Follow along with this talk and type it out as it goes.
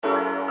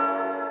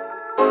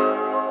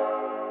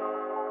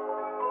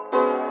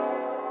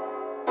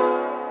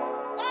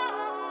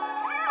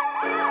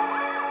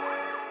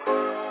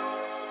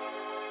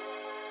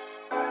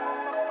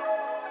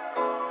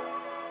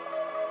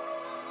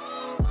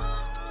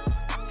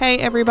Hey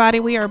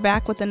everybody, we are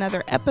back with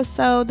another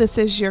episode. This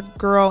is your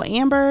girl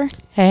Amber.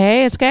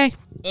 Hey, it's Kay.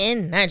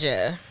 And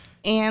Naja.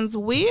 And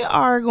we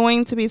are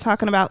going to be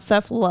talking about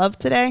self-love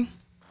today.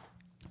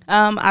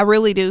 I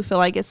really do feel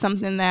like it's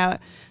something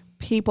that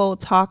people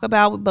talk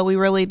about, but we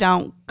really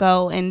don't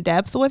go in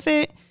depth with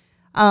it.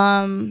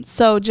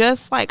 So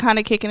just like kind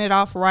of kicking it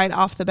off right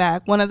off the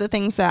back, one of the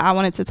things that I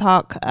wanted to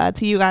talk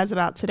to you guys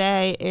about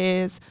today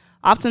is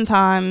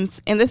oftentimes,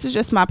 and this is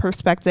just my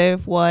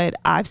perspective, what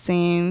I've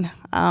seen,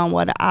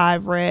 what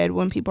I've read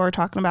when people are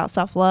talking about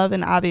self-love,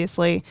 and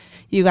obviously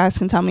you guys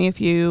can tell me if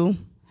you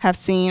have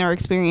seen or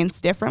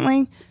experienced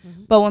differently.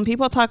 Mm-hmm. But when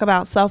people talk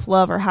about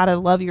self-love or how to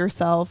love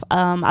yourself,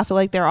 I feel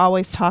like they're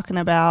always talking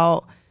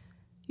about,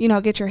 you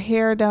know, get your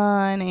hair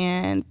done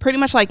and pretty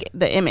much like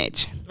the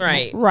image.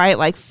 Right. Right.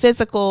 Like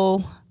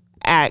physical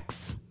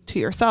acts to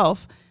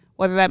yourself,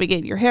 whether that be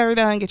get your hair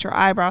done, get your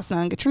eyebrows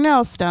done, get your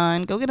nails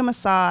done, go get a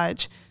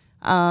massage.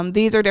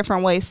 These are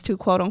different ways to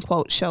quote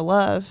unquote show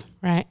love.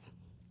 Right.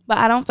 But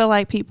I don't feel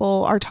like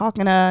people are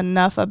talking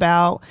enough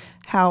about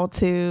how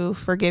to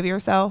forgive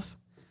yourself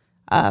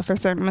for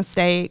certain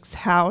mistakes,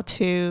 how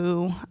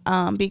to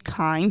be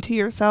kind to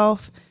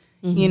yourself,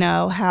 you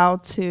know, how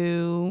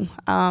to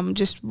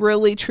just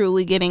really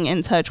truly getting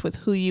in touch with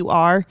who you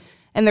are.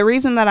 And the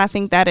reason that I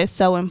think that is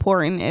so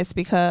important is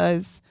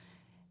because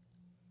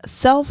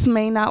self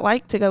may not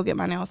like to go get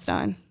my nails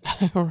done.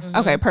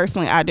 Okay,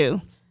 personally, I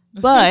do.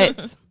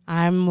 But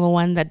I'm the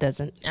one that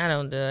doesn't. I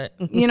don't do it.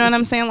 You know what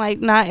I'm saying?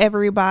 Like, not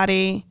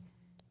everybody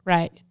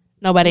Right.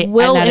 Nobody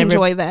will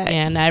enjoy that.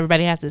 Yeah, not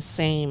everybody has the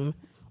same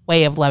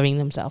way of loving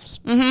themselves.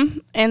 Mm-hmm.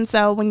 And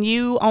so when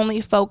you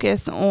only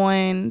focus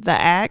on the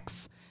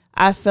acts,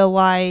 I feel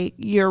like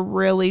you're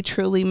really,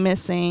 truly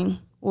missing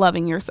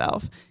loving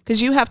yourself,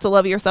 because you have to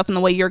love yourself in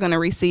the way you're going to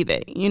receive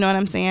it. You know what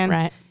I'm saying?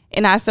 Right.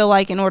 And I feel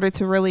like in order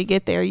to really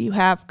get there, you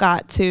have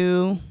got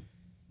to,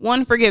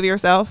 one, forgive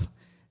yourself.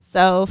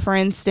 So, for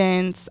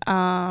instance,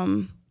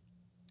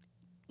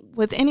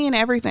 with any and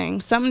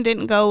everything, something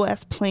didn't go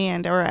as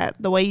planned or at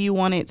the way you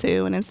want it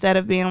to. And instead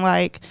of being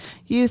like,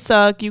 you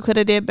suck, you could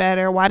have did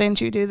better, why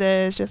didn't you do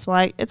this? Just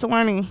like, it's a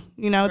learning,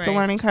 you know, it's a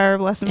learning curve,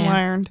 lesson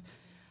learned.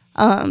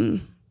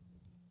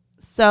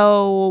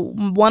 So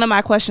one of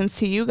my questions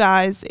to you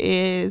guys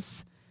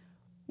is,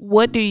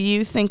 what do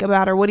you think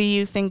about, or what do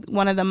you think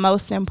one of the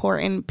most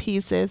important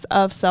pieces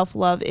of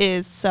self-love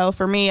is? So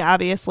for me,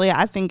 obviously,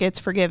 I think it's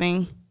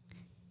forgiving,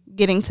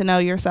 getting to know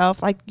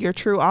yourself, like your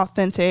true,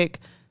 authentic,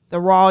 the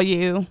raw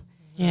you.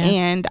 Yeah.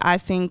 And I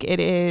think it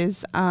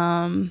is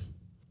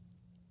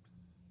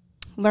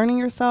learning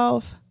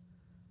yourself.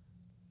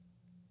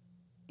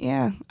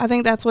 Yeah, I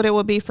think that's what it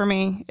would be for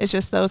me. It's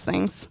just those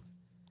things.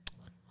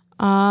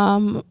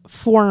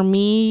 For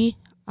me,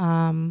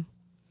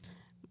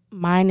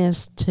 mine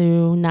is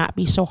to not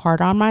be so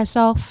hard on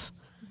myself,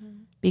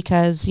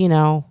 because, you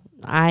know,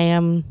 I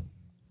am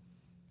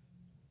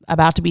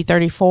about to be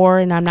 34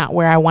 and I'm not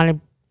where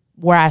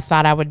I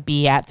thought I would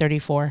be at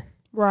 34.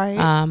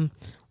 Right.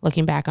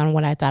 Looking back on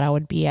what I thought I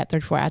would be at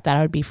 34, I thought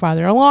I would be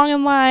farther along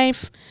in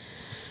life,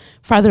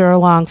 farther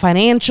along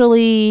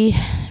financially,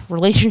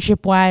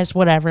 relationship wise,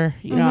 whatever,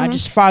 you know, I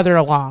just farther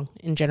along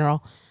in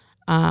general.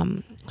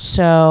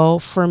 So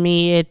for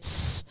me,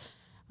 it's,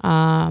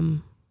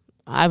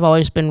 I've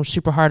always been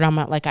super hard on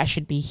my, like, I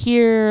should be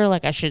here,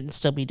 like I shouldn't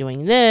still be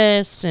doing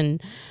this,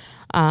 and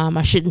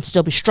I shouldn't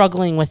still be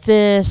struggling with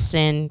this.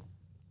 And,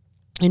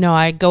 you know,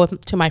 I go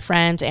to my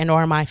friends and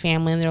or my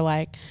family, and they're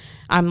like,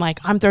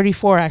 I'm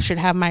 34, I should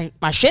have my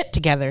shit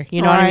together,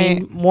 you know what I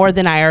mean, more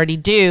than I already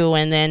do.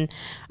 And then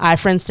I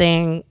have friends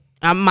saying,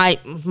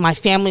 my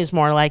family is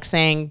more like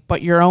saying,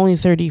 but you're only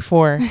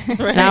 34. Right.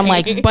 And I'm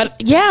like, but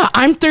yeah,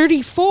 I'm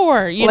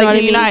 34. You know what I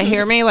mean? Do you not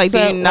hear me? Like,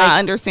 so, do you not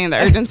understand the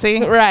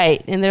urgency?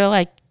 Right. And they're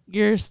like,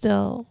 you're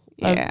still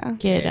a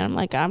kid. And I'm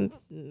like, I'm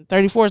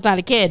 34 is not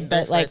a kid,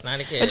 but like, it's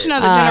not a kid. But you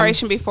know, the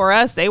generation before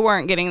us, they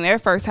weren't getting their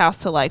first house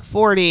till like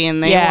 40,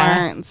 and they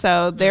weren't.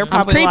 So they're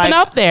probably creeping like,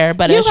 up there,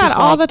 but you it's got just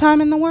all like, the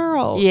time in the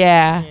world.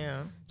 Yeah.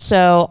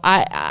 So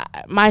I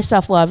my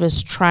self-love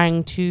is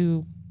trying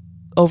to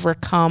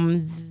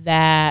overcome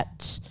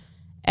that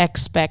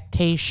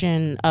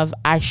expectation of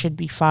I should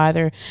be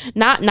farther,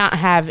 not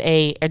have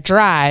a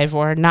drive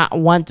or not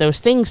want those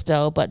things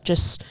still, but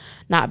just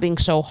not being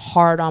so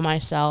hard on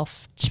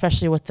myself,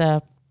 especially with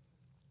the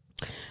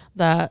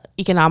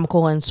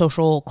economical and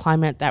social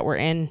climate that we're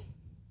in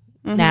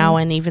now,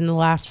 and even the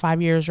last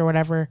 5 years or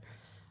whatever.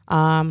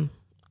 I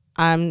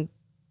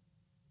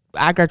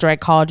graduated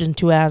college in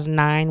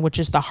 2009, which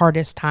is the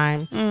hardest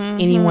time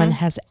anyone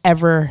has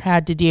ever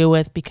had to deal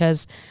with,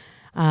 because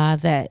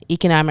the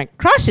economic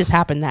crisis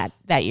happened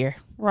that year.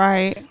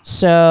 Right.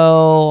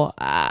 So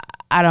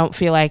I don't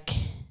feel like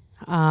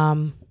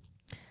I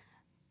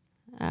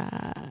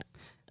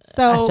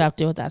still have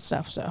to deal with that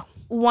stuff. So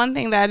one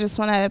thing that I just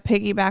want to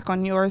piggyback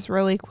on yours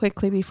really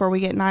quickly before we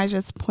get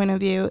Nija's point of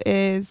view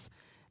is,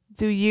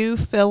 do you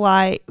feel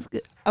like,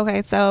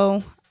 okay,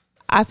 so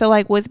I feel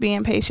like with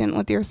being patient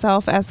with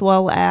yourself as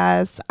well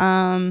as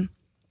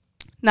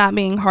not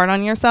being hard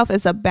on yourself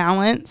is a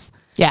balance.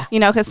 Yeah. You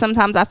know, because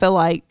sometimes I feel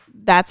like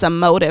that's a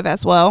motive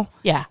as well.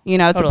 Yeah. You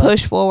know, Totally. to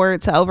push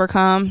forward, to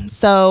overcome.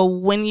 So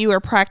when you are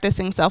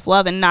practicing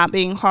self-love and not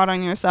being hard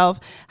on yourself,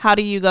 how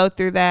do you go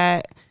through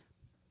that?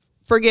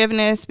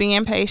 Forgiveness,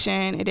 being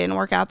patient, it didn't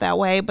work out that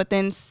way, but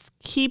then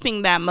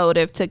keeping that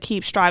motive to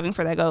keep striving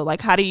for that goal.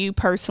 Like, how do you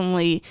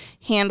personally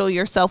handle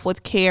yourself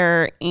with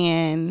care?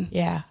 And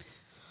Yeah.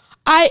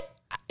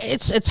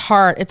 It's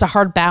hard. It's a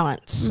hard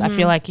balance. I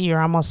feel like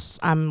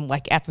I'm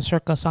like at the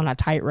circus on a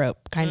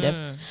tightrope kind of,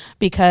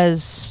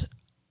 because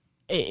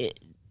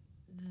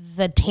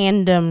the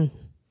tandem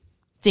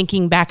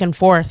thinking back and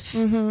forth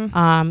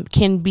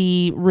can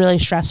be really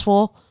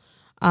stressful.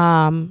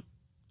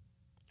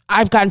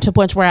 I've gotten to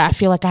points where I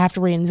feel like I have to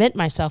reinvent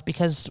myself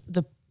because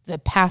the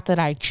path that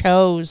I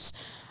chose,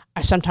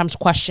 I sometimes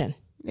question.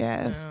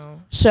 yes.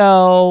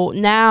 So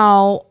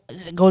now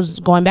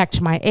going back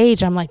to my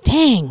age, I'm like,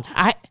 dang,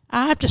 I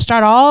have to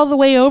start all the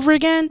way over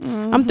again.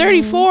 I'm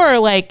 34.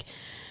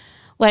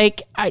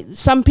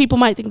 Some people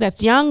might think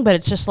that's young, but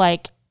it's just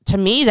like, to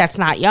me, that's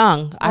not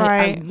young.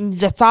 Right.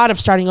 The thought of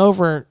starting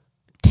over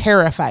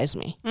terrifies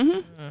me.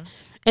 And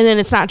then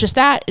it's not just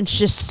that, it's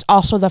just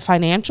also the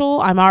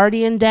financial. I'm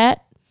already in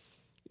debt,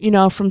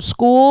 from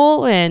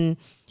school, and,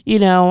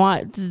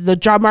 the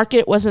job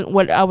market wasn't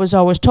what I was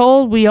always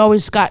told. We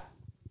always got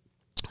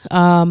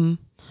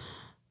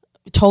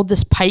told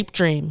this pipe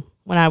dream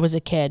when I was a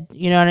kid.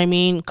 You know what I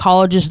mean?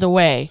 College is the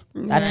way.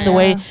 That's the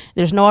way.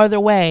 There's no other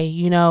way.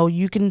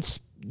 You can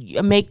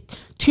make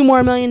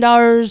 $2 million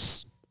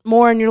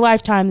more in your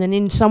lifetime than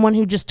in someone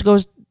who just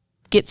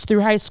gets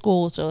through high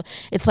school. So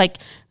it's like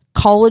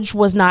college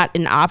was not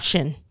an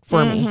option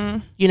for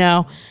me,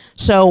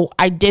 So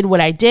I did what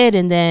I did,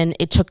 and then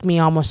it took me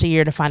almost a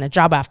year to find a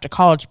job after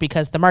college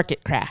because the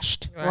market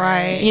crashed.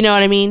 Right. You know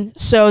what I mean?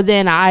 So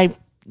then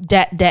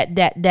debt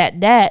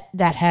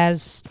that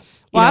has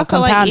I feel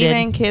like compounded.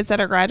 even kids that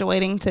are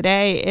graduating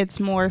today, it's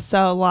more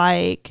so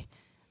like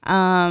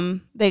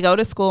they go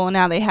to school and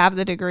now they have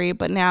the degree,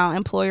 but now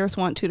employers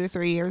want 2 to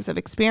 3 years of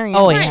experience.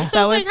 Oh, Right. yeah.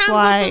 So it's it's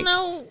like, like,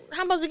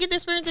 how am I supposed to get the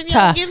experience if It's you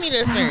don't tough. give me the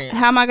experience?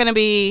 how am I going to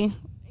be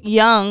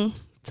young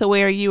to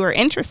where you are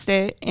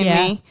interested in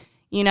me?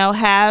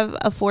 Have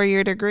a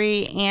 4-year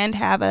degree and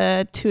have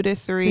a 2 to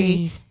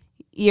 3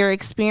 year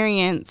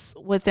experience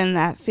within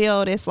that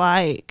field. It's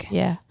like,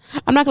 Yeah.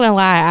 I'm not going to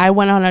lie. I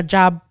went on a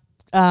job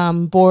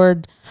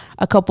board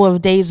a couple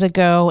of days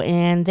ago,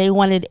 and they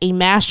wanted a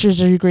master's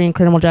degree in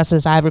criminal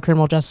justice. I have a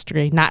criminal justice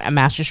degree, not a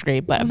master's degree,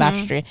 but a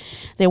bachelor's degree.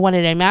 They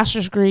wanted a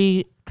master's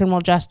degree,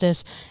 criminal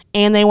justice,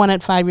 and they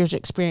wanted 5 years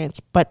experience,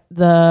 but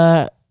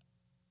the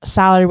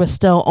salary was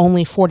still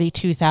only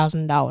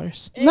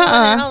 $42,000. You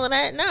wanted all of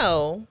that?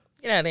 No.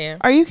 Get out of here.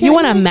 are you kidding You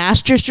want a me?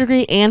 master's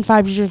degree and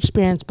 5 years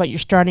experience, but your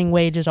starting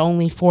wage is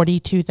only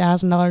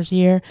 $42,000 a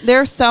year. There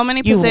are so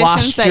many You've positions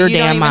lost that your you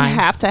don't damn even mind.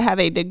 have to have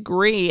a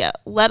degree,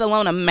 let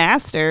alone a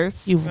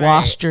master's. You've Right.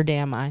 lost your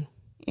damn mind.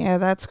 Yeah,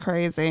 that's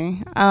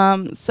crazy.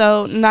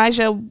 So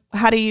Nija,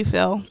 how do you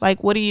feel?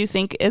 Like, what do you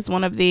think is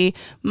one of the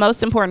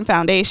most important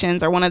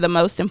foundations or one of the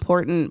most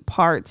important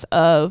parts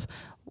of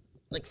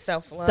Like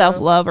self-love.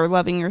 self-love or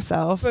loving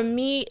yourself? For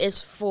me,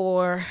 it's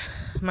for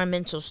my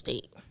mental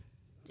state.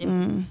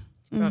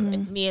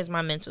 Me as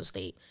my mental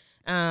state.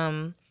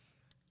 And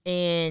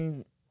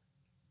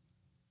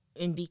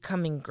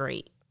becoming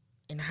great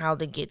and how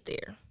to get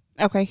there.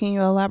 Okay, can you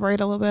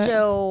elaborate a little bit?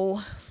 So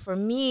for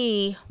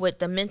me, with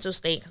the mental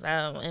state,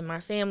 because in my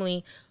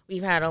family,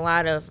 we've had a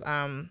lot of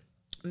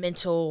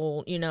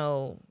mental,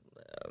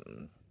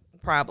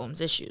 problems,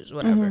 issues,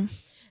 whatever.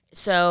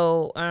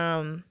 So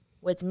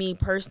with me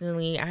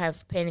personally, I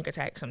have panic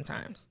attacks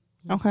sometimes.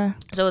 Okay.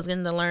 So it's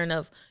getting to learn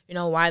of,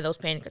 why those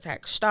panic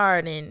attacks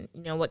start and,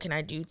 what can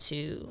I do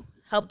to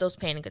help those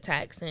panic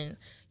attacks. And,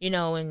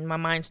 when my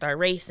mind start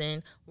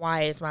racing,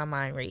 why is my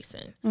mind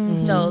racing?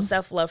 So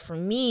self-love for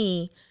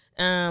me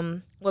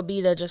would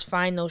be to just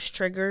find those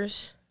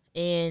triggers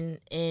and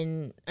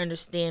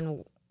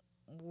understand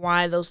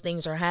why those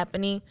things are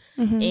happening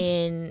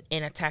and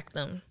attack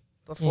them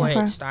before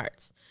it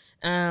starts.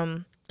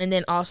 And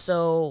then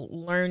also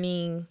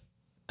learning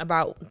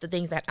about the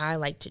things that I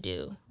like to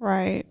do.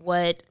 Right.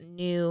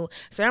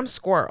 So I'm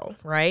squirrel,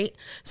 right?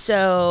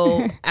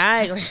 So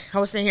I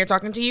was sitting here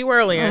talking to you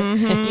earlier,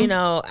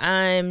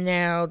 I'm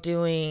now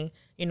doing,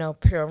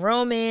 pure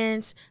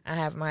romance. I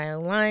have my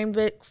online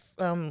book,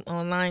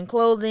 online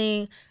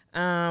clothing,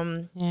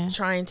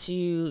 trying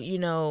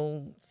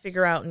to,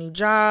 figure out new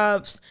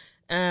jobs,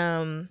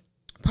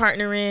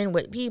 partnering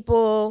with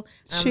people.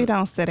 She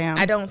don't sit down.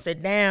 I don't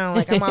sit down.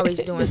 Like, I'm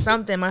always doing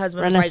something. My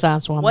husband was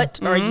Renaissance like, woman.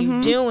 what are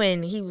you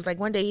doing? He was like,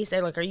 one day he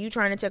said, like, are you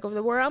trying to take over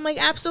the world? I'm like,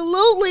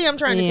 absolutely, I'm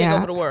trying to take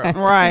over the world.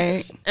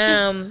 Right.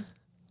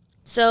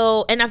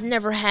 So, and I've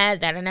never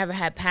had that. I never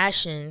had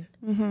passion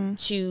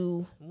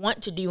to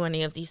want to do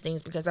any of these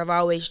things because I've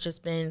always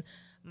just been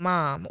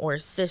mom or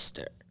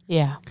sister.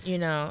 Yeah.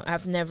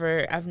 I've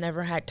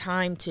never had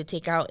time to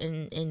take out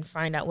and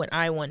find out what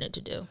I wanted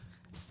to do.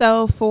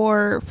 So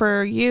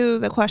for you,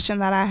 the question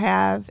that I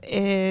have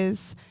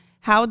is,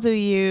 how do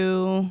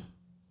you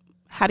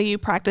how do you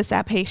practice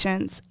that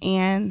patience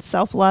and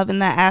self-love in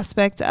that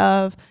aspect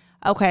of,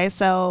 okay,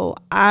 so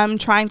I'm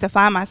trying to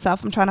find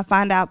myself. I'm trying to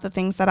find out the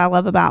things that I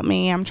love about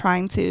me. I'm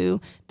trying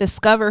to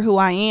discover who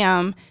I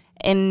am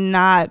and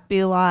not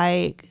be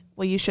like,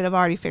 well, you should have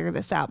already figured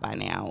this out by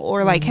now.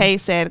 Or like Kay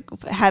said,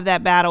 have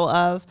that battle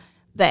of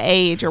the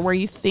age or where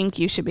you think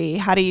you should be.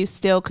 How do you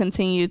still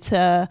continue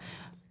to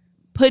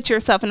put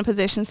yourself in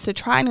positions to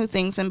try new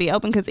things and be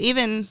open? Because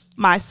even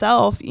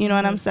myself, you know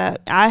what I'm saying?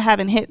 I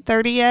haven't hit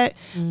 30 yet,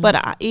 but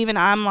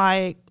I'm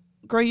like,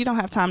 girl, you don't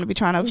have time to be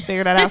trying to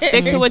figure that out.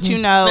 Stick to what you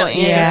know and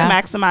just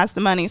maximize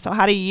the money. So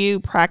how do you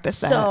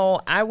practice that?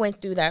 So I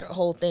went through that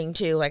whole thing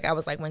too. Like I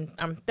was like, when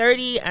I'm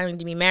 30, I need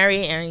to be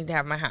married and I need to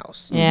have my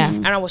house. Yeah.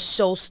 And I was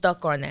so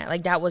stuck on that.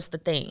 Like that was the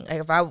thing.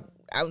 Like if I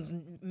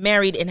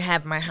married and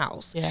have my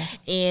house. Yeah.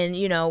 And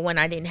you know, when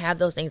I didn't have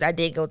those things, I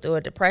did go through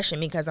a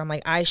depression because I'm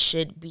like, I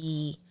should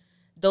be,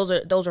 those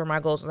are my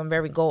goals. I'm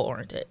very goal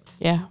oriented.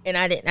 Yeah. And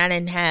I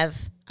didn't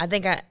have, I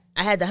think I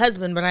had the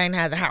husband, but I didn't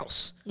have the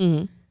house.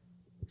 Mm-hmm.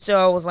 So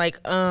I was like,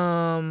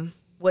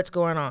 what's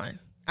going on?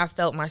 I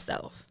felt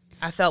myself.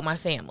 I felt my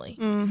family.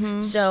 Mm-hmm.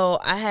 So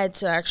I had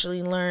to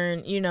actually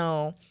learn, you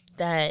know,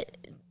 that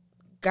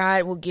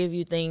God will give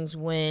you things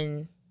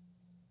when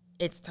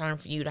it's time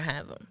for you to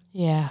have them.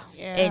 Yeah.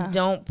 And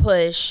don't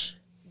push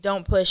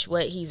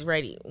what he's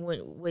ready,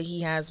 what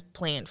he has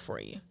planned for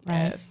you.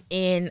 Right.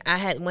 And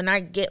when I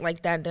get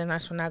like that, then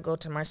that's when I go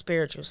to my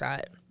spiritual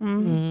side.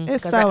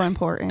 It's so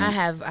important. I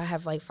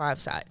have like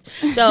 5 sides.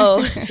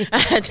 So I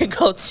had to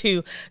go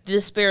to the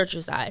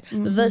spiritual side.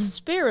 The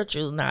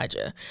spiritual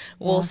Naja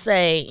will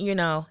say, you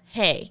know,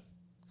 hey,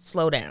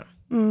 slow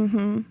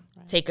down.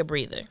 Take a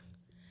breather.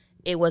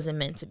 It wasn't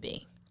meant to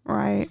be.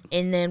 Right.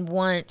 And then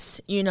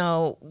once, you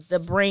know, the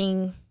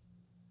brain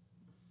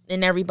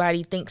and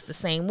everybody thinks the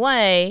same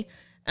way,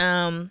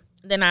 then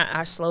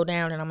I slow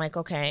down and I'm like,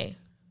 okay,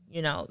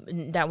 you know,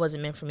 that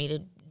wasn't meant for me to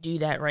do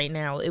that right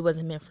now. It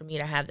wasn't meant for me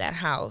to have that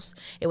house.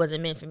 It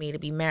wasn't meant for me to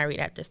be married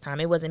at this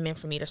time. It wasn't meant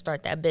for me to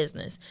start that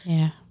business.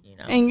 Yeah. You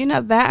know? And, you know,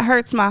 that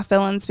hurts my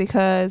feelings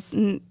because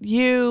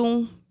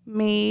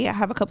me, I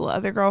have a couple of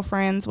other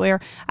girlfriends where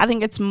I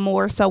think it's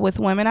more so with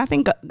women. I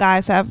think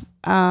guys have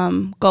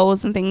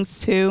goals and things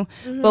too.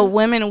 But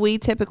women, we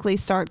typically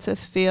start to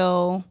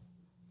feel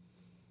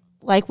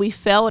like we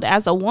failed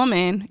as a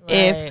woman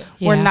if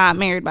we're not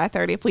married by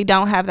 30, if we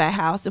don't have that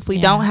house, if we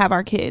don't have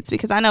our kids.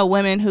 Because I know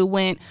women who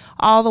went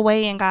all the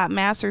way and got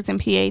masters and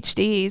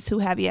PhDs who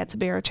have yet to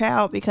bear a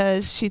child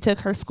because she took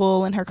her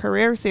school and her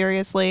career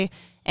seriously.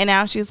 And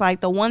now she's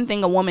like, the one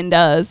thing a woman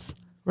does,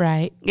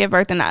 right, give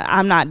birth, and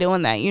I'm not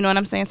doing that. You know what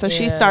I'm saying? So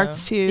she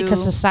starts to,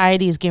 because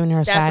society is giving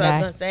her a that's side what I eye.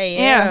 was gonna say.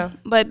 yeah.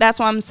 But that's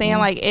what I'm saying.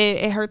 Like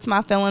it hurts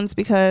my feelings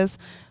because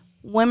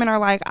women are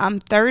like,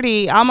 I'm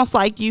 30, almost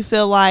like you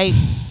feel like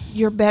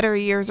your better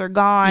years are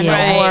gone,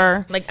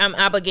 or like I'm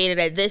obligated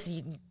at this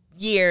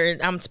year.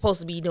 I'm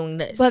supposed to be doing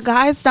this. But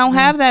guys don't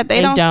have that.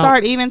 They don't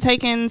start even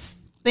taking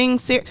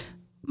things serious.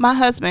 My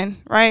husband,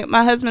 right?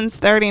 My husband's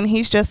 30 and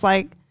he's just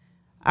like,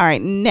 all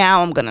right,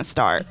 now I'm going to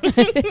start.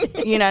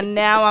 You know,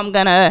 now I'm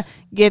going to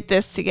get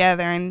this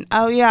together. And,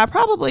 oh, yeah, I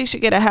probably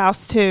should get a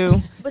house, too.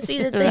 But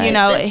see, the thing you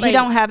know, is, he like,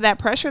 don't have that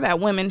pressure that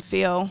women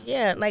feel.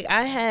 Yeah, like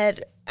I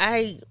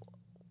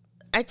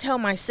tell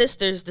my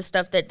sisters the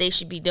stuff that they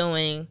should be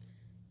doing,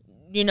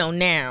 you know,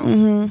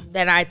 now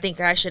that I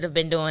think I should have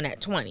been doing at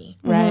 20.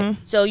 Right.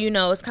 So, you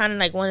know, it's kind of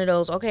like one of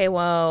those, okay,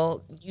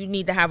 well, you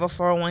need to have a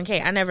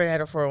 401k. I never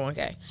had a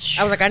 401k.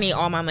 I was like, I need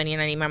all my money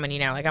and I need my money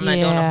now. Like, I'm not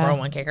doing a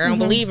 401k. I don't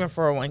believe in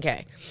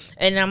 401k.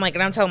 And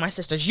I'm telling my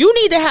sisters, you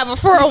need to have a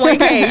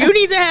 401k. You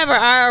need to have an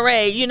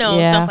IRA, you know,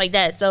 stuff like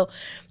that. So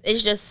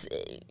it's just,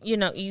 you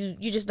know,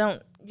 you just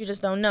don't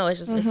know. It's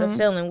just, it's a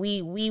feeling.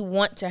 We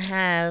want to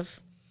have,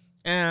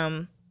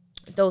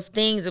 those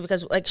things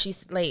because like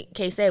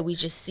Kay said, we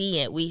just see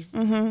it.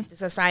 The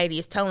society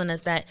is telling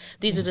us that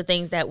these are the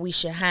things that we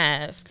should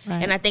have.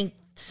 Right. And I think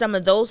some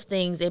of those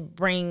things, it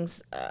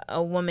brings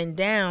a woman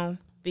down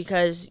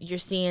because you're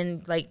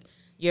seeing like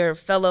your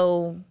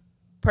fellow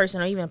person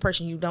or even a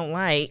person you don't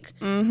like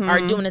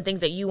are doing the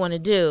things that you want to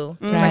do.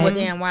 It's like, well,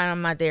 damn, why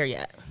I'm not there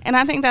yet? And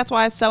I think that's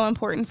why it's so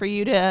important for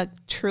you to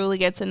truly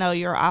get to know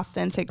your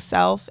authentic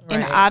self.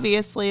 And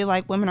obviously,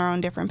 like, women are on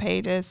different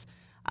pages.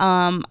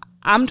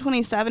 I'm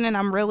 27 and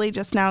I'm really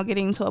just now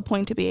getting to a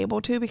point to be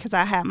able to because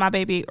I had my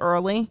baby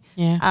early.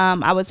 Yeah.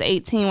 I was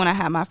 18 when I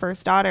had my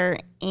first daughter,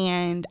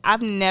 and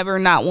I've never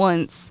not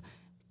once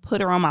put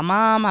her on my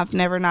mom. I've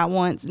never not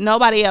once,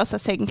 nobody else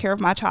has taken care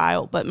of my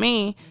child but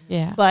me.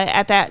 Yeah. But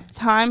at that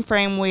time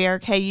frame where,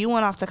 okay, you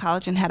went off to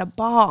college and had a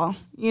ball,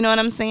 you know what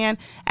I'm saying?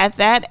 At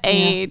that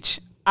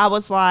age, I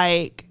was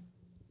like,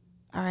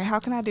 all right, how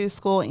can I do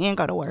school and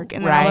go to work?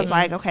 And then I was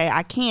like, okay,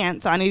 I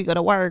can't, so I need to go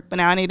to work, but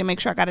now I need to make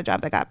sure I got a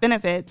job that got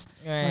benefits.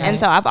 And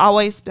so I've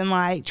always been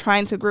like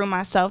trying to groom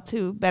myself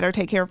to better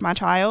take care of my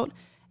child.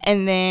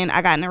 And then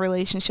I got in a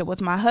relationship with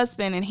my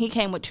husband, and he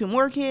came with 2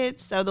 more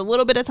kids. So the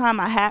little bit of time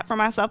I had for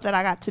myself that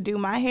I got to do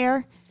my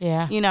hair,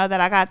 you know, that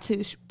I got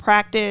to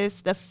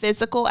practice the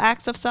physical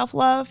acts of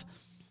self-love,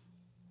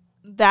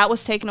 that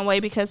was taken away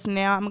because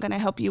now I'm going to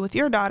help you with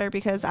your daughter,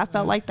 because I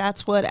felt like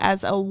that's what,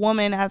 as a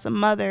woman, as a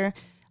mother,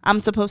 I'm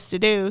supposed to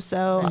do.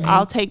 So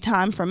I'll take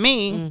time from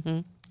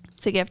me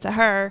to give to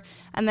her.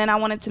 And then I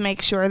wanted to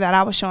make sure that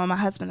I was showing my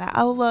husband that,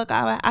 oh, look,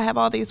 I have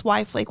all these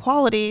wifely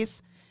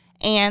qualities.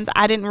 And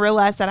I didn't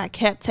realize that I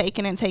kept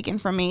taking and taking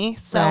from me.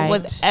 So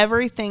with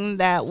everything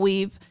that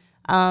we've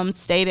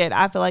stated,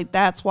 I feel like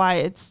that's why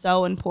it's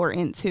so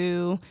important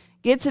to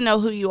get to know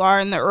who you are,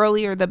 and the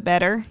earlier the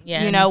better.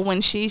 Yes. You know,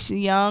 when she's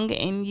young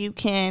and you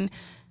can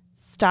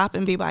stop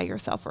and be by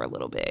yourself for a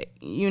little bit,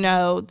 you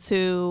know,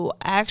 to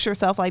ask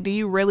yourself, like, do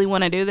you really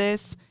want to do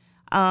this?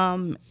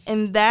 And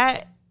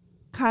that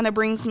kind of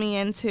brings me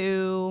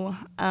into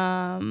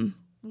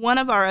one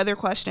of our other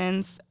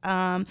questions,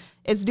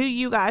 is, do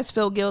you guys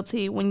feel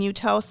guilty when you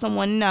tell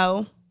someone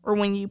no, or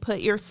when you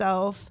put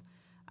yourself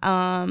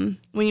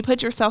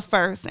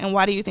first, and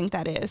why do you think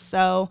that is?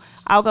 So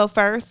I'll go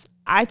first.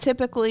 I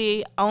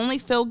typically only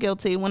feel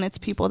guilty when it's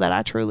people that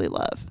I truly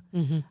love.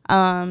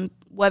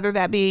 Whether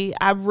that be,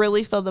 I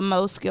really feel the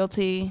most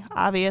guilty,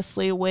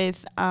 obviously,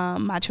 with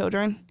my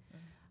children,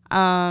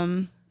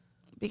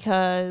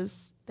 because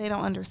they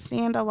don't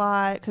understand a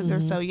lot because they're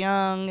so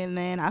young. And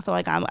then I feel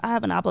like I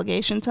have an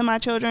obligation to my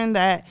children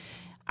that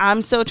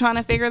I'm still trying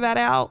to figure that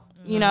out,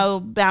 you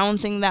know,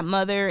 balancing that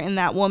mother and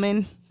that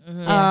woman,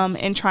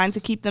 and trying to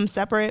keep them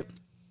separate.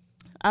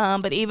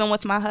 But even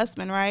with my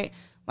husband, right?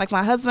 Like,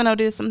 my husband will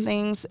do some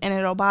things and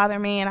it'll bother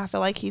me, and I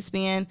feel like he's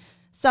being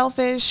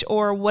selfish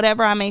or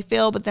whatever I may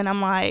feel. But then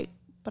I'm like,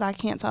 but I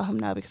can't tell him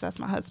no because that's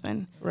my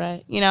husband.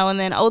 Right. You know, and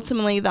then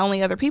ultimately the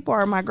only other people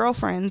are my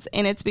girlfriends.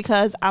 And it's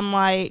because I'm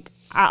like,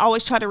 I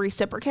always try to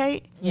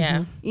reciprocate.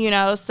 Yeah. You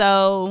know,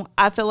 so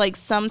I feel like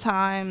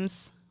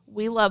sometimes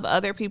we love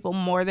other people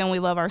more than we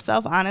love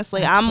ourselves.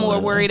 Honestly, Absolutely. I'm more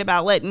worried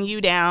about letting you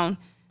down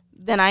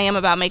than I am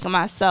about making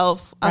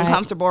myself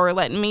uncomfortable or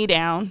letting me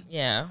down.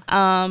 Yeah.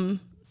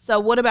 So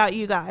what about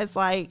you guys?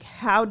 Like,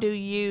 how do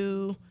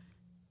you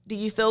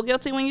feel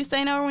guilty when you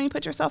say no, or when you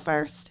put yourself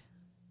first?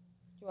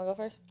 You want to go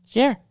first?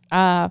 Sure.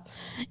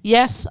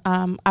 Yes.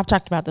 I've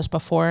talked about this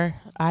before.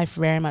 I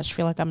very much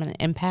feel like I'm an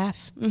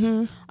empath.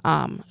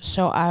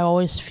 So I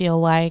always feel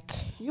like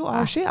You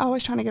are. She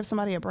always trying to give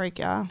somebody a break,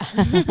 y'all.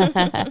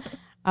 I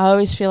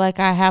always feel like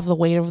I have the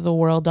weight of the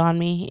world on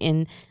me,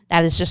 and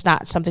that is just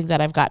not something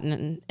that I've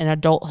gotten in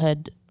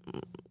adulthood.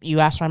 You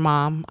ask my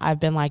mom, I've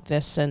been like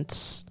this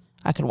since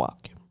I could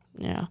walk.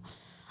 You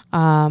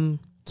know,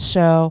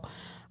 so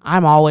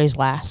I'm always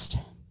last.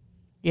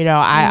 You know,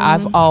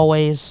 I've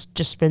always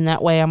just been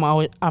that way. I'm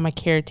a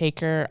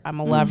caretaker. I'm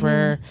a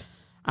lover.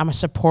 I'm a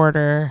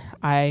supporter.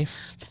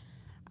 It's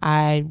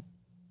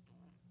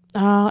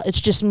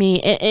just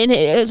me, and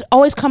it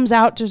always comes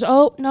out to,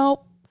 oh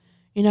no,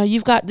 you know,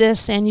 you've got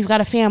this and you've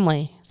got a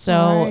family,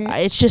 so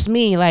it's just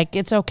me. Like,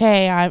 it's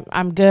okay.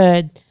 I'm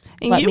good.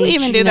 And you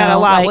even do that a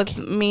lot, like, with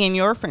me and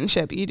your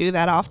friendship. You do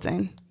that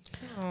often.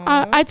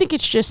 I think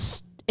it's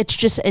just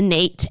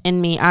innate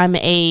in me. I'm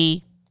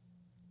a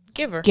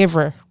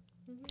giver.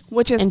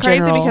 Which is in crazy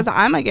general. because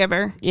I'm a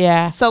giver.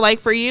 Yeah. So, like,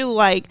 for you,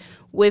 like,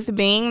 with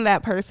being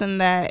that person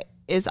that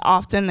is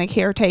often the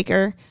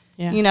caretaker,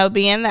 you know,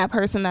 being that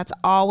person that's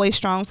always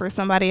strong for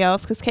somebody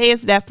else, because Kay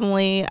is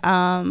definitely,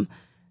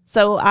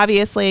 so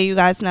obviously you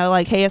guys know,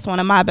 like, Kay is one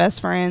of my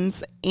best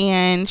friends,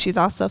 and she's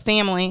also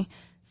family.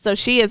 So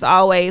she is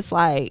always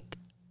like,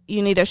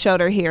 you need a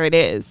shoulder, here it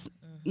is.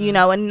 You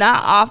know, and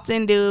not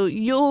often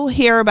you'll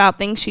hear about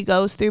things she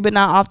goes through, but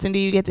not often do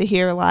you get to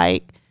hear,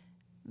 like,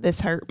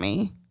 this hurt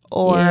me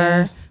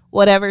or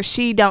whatever.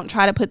 She don't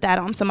try to put that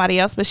on somebody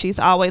else, but she's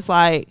always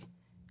like,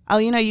 oh,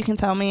 you know, you can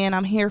tell me and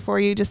I'm here for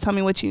you. Just tell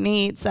me what you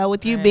need. So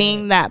with you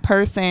being that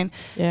person,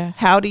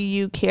 how do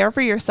you care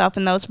for yourself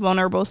in those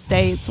vulnerable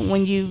states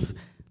when you've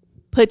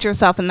put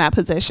yourself in that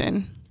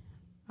position?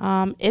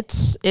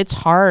 It's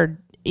hard.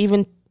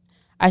 Even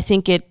I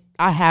think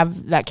I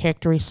have that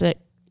characteristic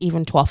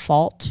even to a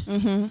fault,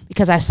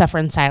 because I suffer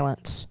in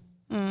silence.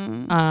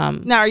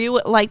 Now, are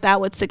you like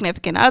that with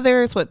significant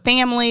others, with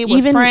family,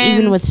 with friends?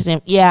 Even with so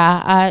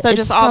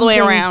just all the way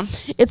around.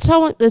 It's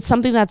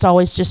something that's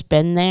always just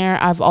been there.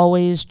 I've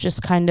always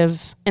just kind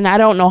of, and I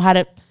don't know how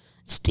to,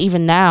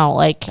 even now,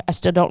 like, I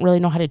still don't really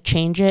know how to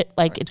change it.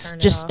 Like,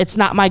 it's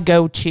not my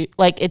go-to.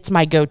 Like, it's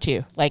my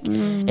go-to. Like,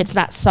 it's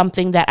not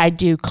something that I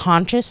do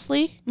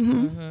consciously.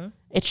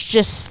 It's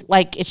just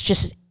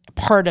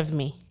part of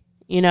me,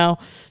 you know?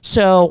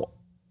 So,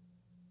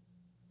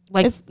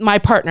 like, my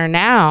partner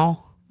now,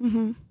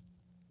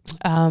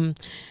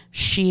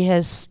 she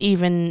has,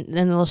 even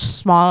in the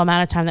small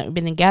amount of time that we've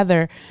been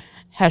together,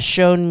 has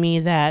shown me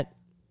that,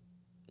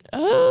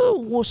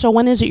 so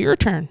when is it your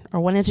turn?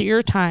 Or when is it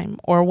your time?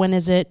 Or when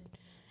is it,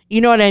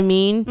 you know what I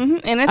mean?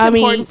 And it's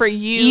important for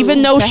you.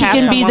 Even though she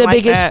can be the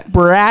biggest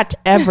brat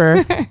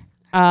ever,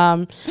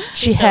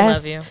 she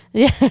has,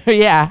 love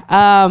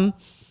you.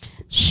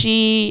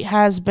 She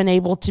has been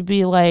able to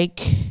be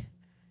like,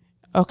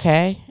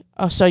 okay,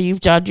 so you've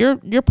done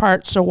your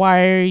part, so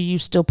why are you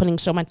still putting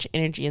so much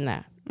energy in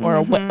that? or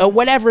or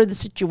whatever the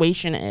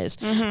situation is,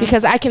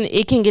 because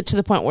it can get to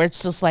the point where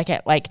it's just like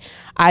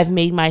I've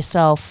made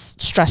myself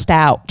stressed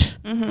out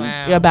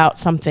about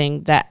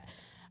something that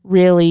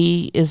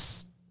really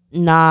is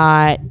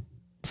not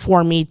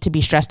for me to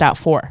be stressed out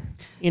for.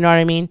 You know what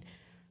I mean?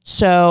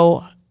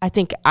 So I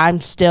think I'm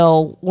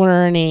still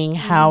learning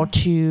how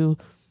to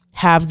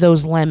have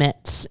those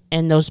limits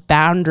and those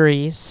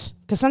boundaries,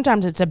 because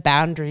sometimes it's a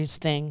boundaries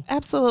thing.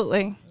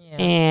 Absolutely.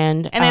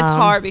 And it's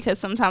hard because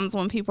sometimes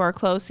when people are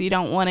close, you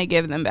don't want to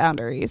give them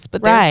boundaries,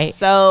 but they're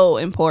so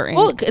important.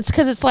 Well, it's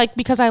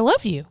because I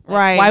love you.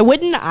 Right. Why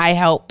wouldn't I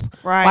help?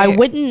 Right. Why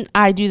wouldn't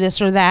I do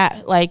this or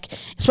that? Like,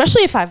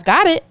 especially if I've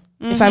got it,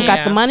 if I've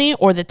got the money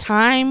or the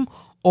time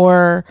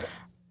or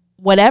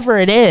whatever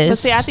it is. But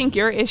see, I think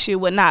your issue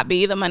would not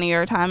be the money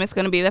or time. It's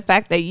going to be the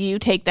fact that you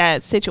take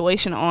that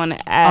situation on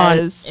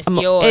as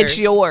it's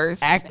yours.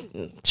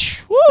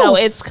 So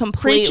it's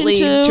completely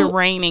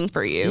draining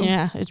for you.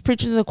 Yeah, it's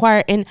preaching to the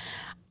choir. And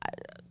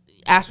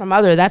ask my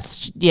mother.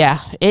 That's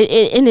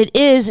it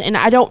is. And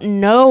I don't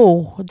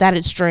know that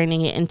it's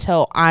draining it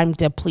until I'm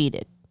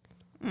depleted.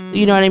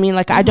 You know what I mean?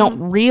 Like, I don't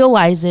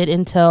realize it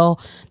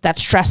until that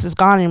stress is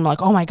gone and I'm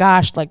like, oh my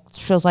gosh, like, it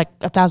feels like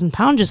 1,000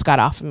 pounds just got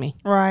off of me.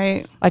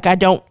 Right. Like, I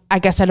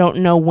guess I don't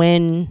know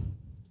where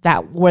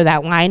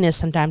that line is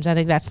sometimes. I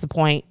think that's the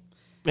point.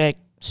 Like,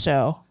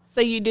 so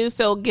you do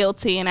feel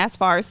guilty, and as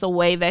far as the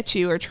way that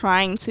you are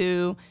trying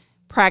to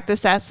practice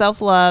that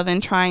self-love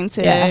and trying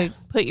to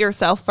put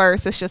yourself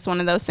first, it's just one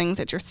of those things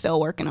that you're still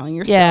working on.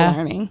 You're still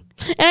learning.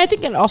 And I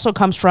think it also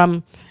comes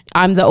from,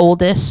 I'm the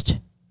oldest.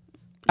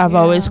 I've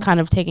always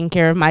kind of taken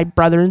care of my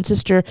brother and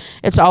sister.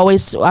 I've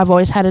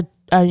always had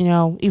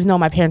even though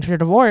my parents are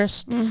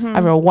divorced, I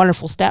have a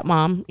wonderful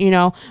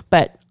stepmom,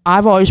 but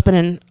I've always been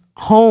in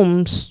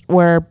homes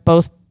where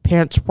both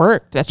parents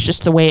worked. That's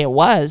just the way it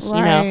was,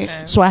 Okay.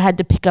 So I had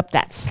to pick up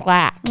that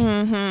slack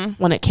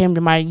when it came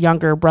to my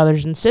younger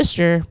brothers and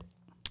sister.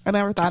 I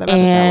never thought about it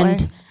that way.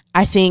 And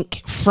I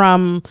think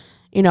from,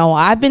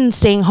 I've been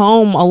staying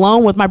home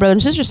alone with my brother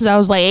and sister since I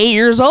was like 8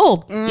 years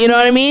old. You know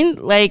what I mean?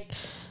 Like,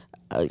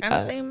 so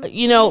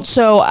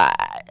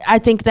I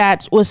think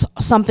that was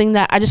something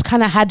that I just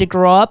kind of had to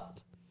grow up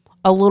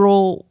a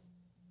little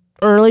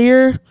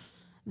earlier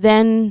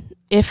than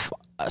if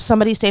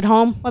somebody stayed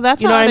home. Well,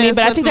 that's what I mean.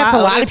 But I think that's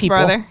a lot of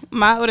people.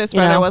 My oldest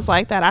brother was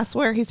like that. I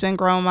swear he's been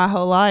growing my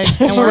whole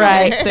life, and we're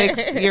like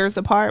 6 years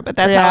apart. But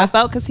that's how I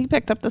felt because he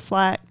picked up the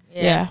slack.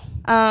 Yeah.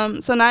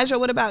 So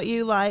Nigel, what about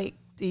you? Like,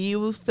 do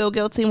you feel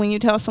guilty when you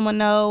tell someone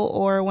no,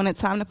 or when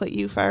it's time to put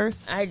you first?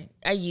 I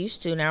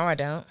used to. Now I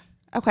don't.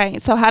 Okay,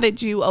 so how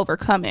did you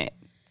overcome it?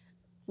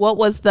 What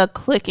was the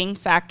clicking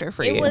factor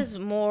for you? It was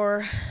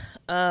more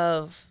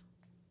of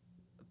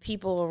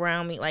people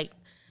around me. Like,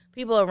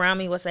 people around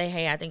me would say,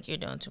 hey, I think you're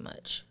doing too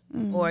much.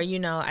 Or,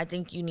 I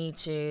think you need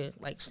to,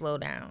 like, slow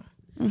down.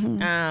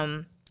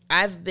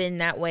 I've been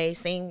that way,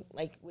 same,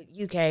 like, with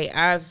UK.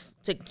 I've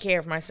taken care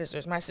of my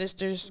sisters. My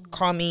sisters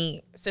call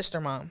me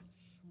sister mom.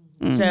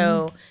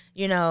 So,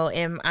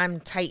 and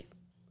I'm tight,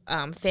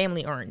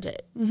 family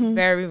oriented.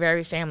 Very,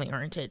 very family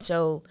oriented.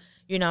 So,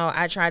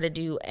 I try to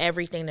do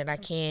everything that I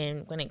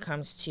can when it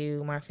comes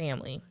to my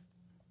family.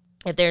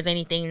 If there's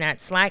anything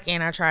that's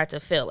slacking, I try to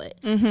fill it.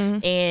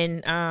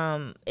 And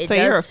so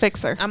you're a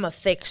fixer. I'm a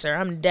fixer.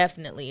 I'm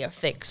definitely a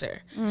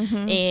fixer.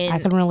 And I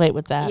can relate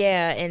with that.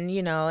 Yeah, and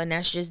and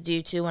that's just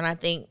due to, and I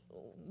think,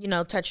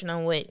 touching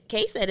on what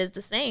Kay said is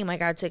the same.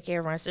 Like, I took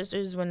care of my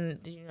sisters when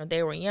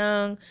they were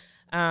young.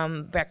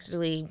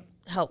 Practically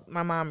helped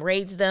my mom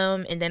raise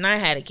them, and then I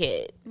had a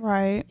kid.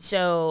 Right.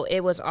 So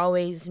it was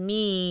always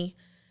me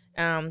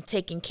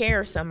taking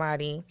care of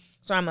somebody.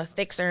 So I'm a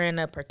fixer and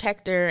a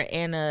protector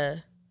and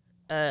a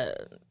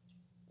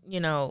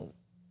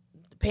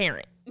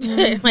parent.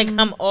 Like,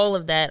 I'm all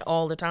of that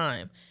all the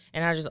time.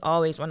 And I just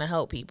always want to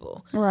help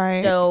people.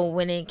 Right. So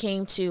when it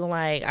came to,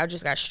 like, I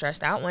just got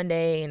stressed out one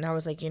day, and I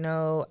was like,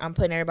 I'm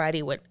putting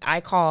everybody what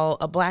I call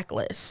a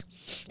blacklist.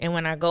 And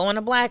when I go on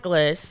a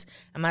blacklist,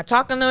 I'm not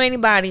talking to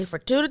anybody for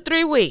 2 to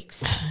 3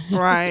 weeks.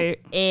 Right.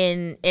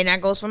 And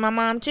that goes for my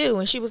mom too.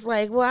 And she was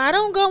like, well, I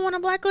don't go on a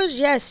blacklist.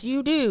 Yes,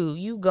 you do.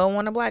 You go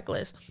on a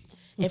blacklist.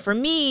 And for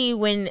me,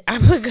 when I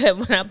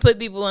put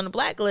people on the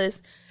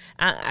blacklist,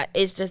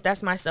 it's just,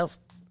 that's myself.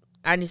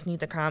 I just need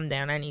to calm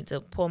down. I need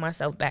to pull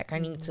myself back. I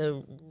need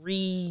to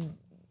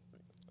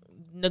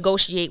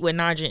negotiate with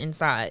Naja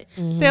inside.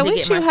 See, at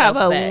least you have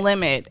a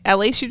limit. At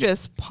least you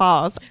just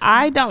pause.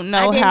 I don't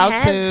know how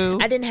to.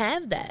 I didn't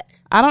have that.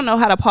 I don't know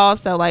how to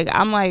pause though. Like,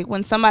 I'm like,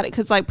 when somebody,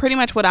 because like pretty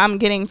much what I'm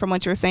getting from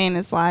what you're saying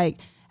is like,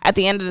 at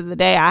the end of the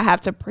day, I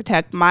have to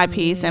protect my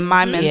peace and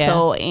my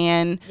mental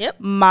and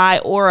my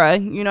aura.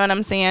 You know what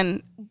I'm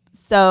saying?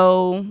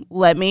 So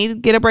let me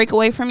get a break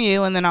away from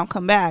you, and then I'll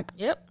come back.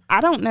 Yep.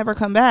 I don't never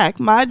come back.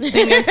 My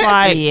thing is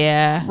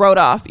like, wrote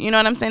off. You know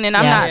what I'm saying? And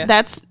I'm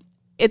not.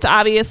 It's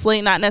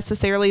obviously not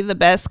necessarily the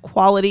best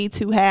quality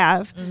to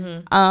have.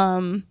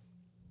 I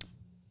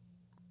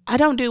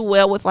don't do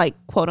well with, like,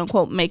 quote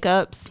unquote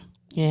makeups.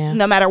 Yeah.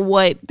 No matter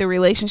what the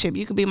relationship,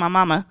 you could be my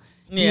mama.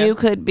 Yeah. You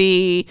could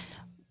be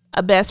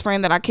a best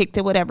friend that I kicked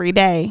it with every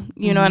day.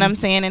 You know what I'm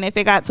saying? And if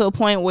it got to a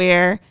point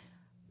where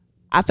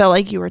I felt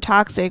like you were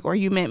toxic or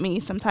you meant me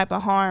some type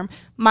of harm,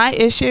 my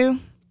issue,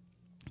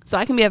 so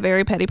I can be a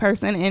very petty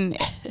person, and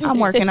I'm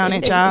working on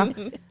it, y'all.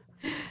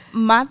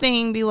 My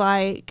thing be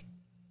like,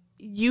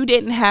 you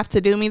didn't have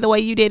to do me the way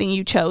you did, and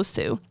you chose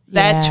to.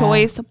 That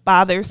choice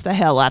bothers the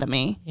hell out of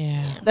me.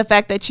 Yeah. The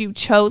fact that you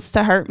chose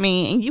to hurt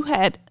me, and you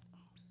had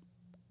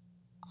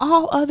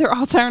all other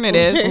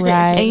alternatives,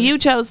 Right. and you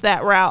chose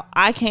that route.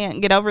 I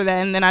can't get over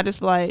that, and then I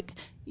just be like,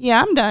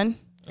 yeah, I'm done.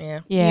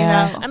 Yeah.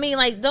 Yeah. You know? I mean,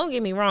 like, don't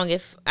get me wrong.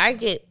 If I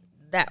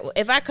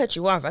cut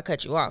you off, I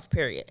cut you off,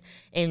 period.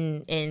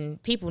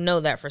 And people know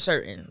that for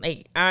certain.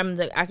 Like,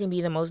 I can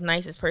be the most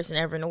nicest person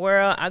ever in the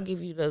world. I'll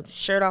give you the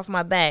shirt off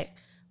my back,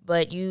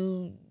 but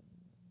you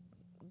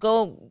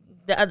go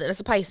the other. That's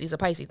a Pisces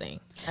thing.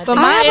 But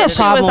my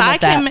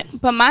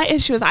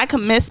issue is I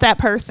can miss that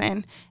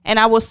person, and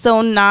I will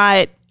still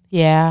not.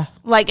 Yeah.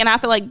 Like, and I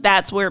feel like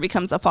that's where it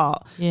becomes a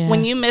fault. Yeah.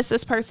 When you miss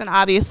this person,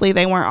 obviously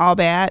they weren't all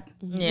bad.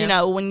 Yeah. You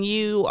know, when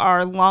you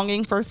are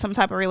longing for some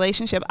type of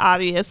relationship,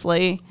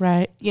 obviously,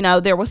 Right. you know,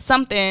 there was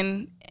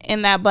something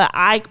in that, but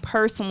I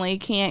personally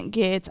can't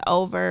get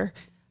over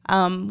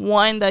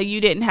one, that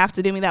you didn't have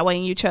to do me that way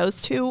and you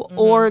chose to,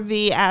 or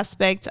the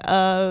aspect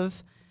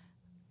of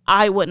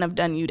I wouldn't have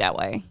done you that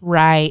way.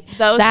 Right.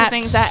 Those are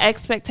things, that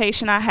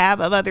expectation I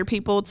have of other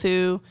people,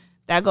 to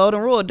that golden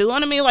rule. Do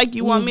unto me like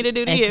you want me to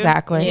do to you.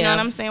 Exactly. You know what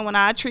I'm saying? When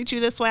I treat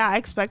you this way, I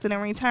expect it in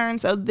return.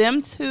 So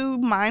them two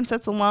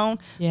mindsets alone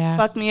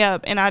fuck me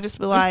up. And I just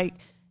be like,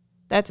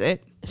 that's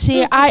it.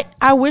 See,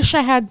 I wish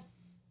I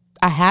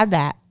had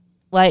that.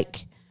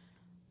 Like,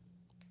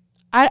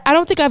 I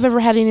don't think I've ever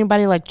had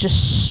anybody like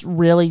just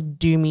really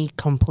do me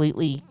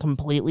completely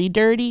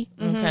dirty.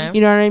 Okay.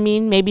 You know what I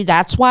mean? Maybe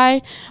that's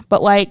why.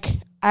 But like,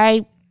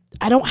 I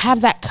don't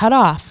have that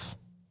cutoff.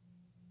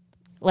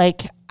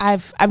 Like,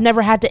 I've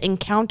never had to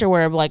encounter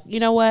where I'm like, you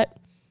know what?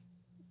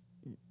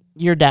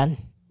 You're done.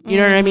 You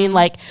know what I mean?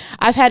 Like,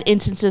 I've had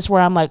instances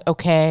where I'm like,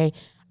 okay,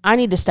 I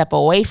need to step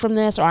away from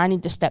this, or I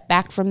need to step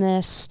back from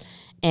this,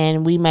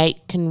 and we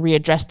can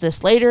readdress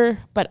this later.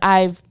 But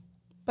I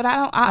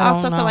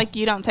also know. feel like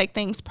you don't take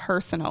things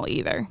personal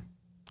either.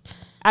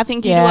 I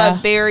think you do a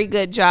very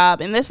good job,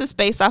 and this is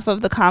based off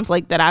of the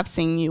conflict that I've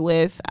seen you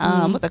with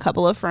a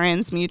couple of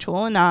friends, mutual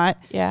or not.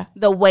 Yeah.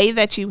 The way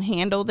that you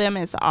handle them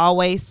is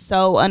always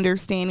so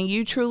understanding.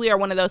 You truly are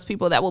one of those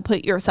people that will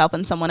put yourself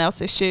in someone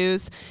else's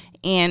shoes.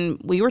 And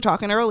we were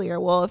talking earlier,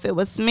 well, if it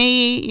was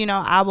me, you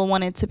know, I would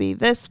want it to be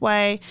this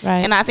way. Right.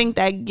 And I think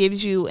that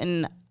gives you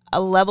a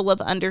level of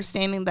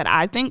understanding that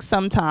I think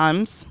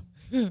sometimes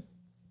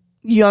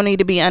you don't need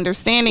to be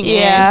understanding.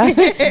 Yeah. In.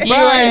 You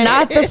are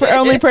not the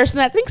only person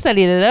that thinks that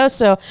either, though.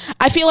 So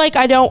I feel like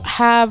I don't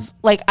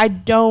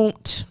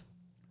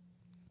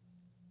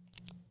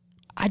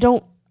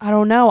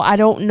know. I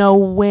don't know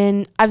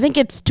when. I think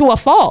it's to a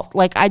fault.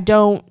 Like, I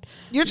don't.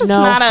 You're just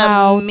know not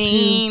how a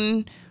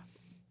mean,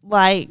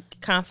 like,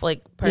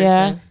 conflict person.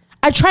 Yeah.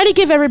 I try to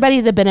give everybody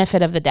the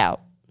benefit of the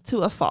doubt. to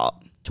a fault.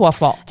 To a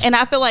fault. And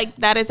I feel like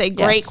that is a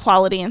great Yes.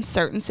 quality in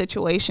certain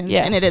situations.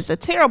 Yes. And it is a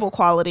terrible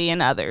quality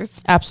in others.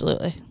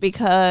 Absolutely.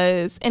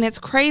 And it's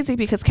crazy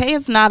because Kay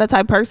is not a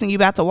type of person you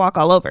about to walk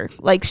all over.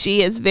 Like,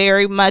 she is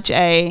very much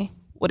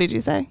what did you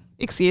say?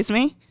 Excuse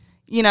me?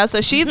 You know,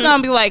 so she's going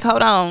to be like,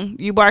 hold on,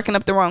 you barking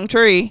up the wrong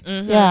tree.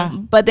 Yeah.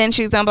 But then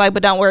she's going to be like,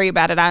 but don't worry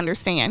about it. I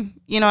understand.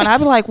 You know, and I'd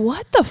be like,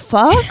 what the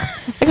fuck?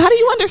 Like, how do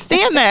you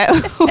understand that?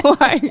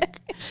 Like,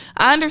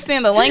 I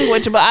understand the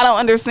language, but I don't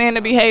understand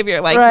the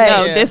behavior. Like, Right.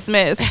 no, Yeah.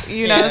 dismiss.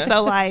 You know,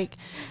 so like,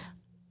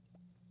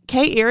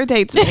 Kate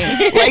irritates me.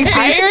 Like,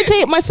 I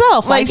irritate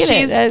myself. like, I get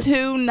she's it.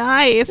 too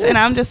nice. And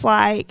I'm just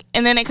like,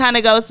 and then it kind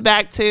of goes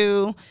back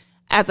to,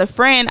 as a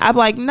friend, I'm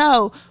like,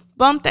 no,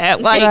 bump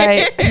that. Like,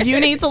 Right. you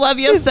need to love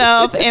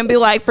yourself and be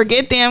like,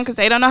 forget them because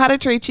they don't know how to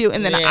treat you.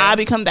 And then Yeah. I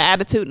become the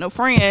attitudinal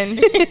friend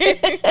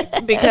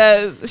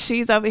because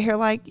she's over here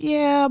like,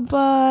 yeah,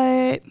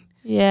 but.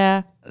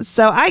 Yeah.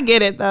 So I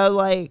get it though.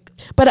 Like,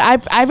 But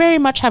I very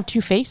much have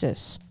two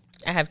faces.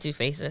 I have two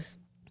faces.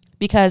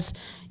 Because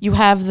you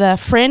have the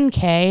friend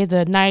K,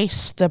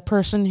 the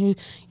person who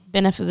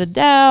benefit of the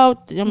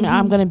doubt.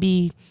 I'm going to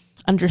be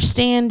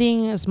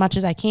understanding as much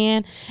as I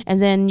can.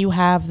 And then you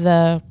have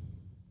the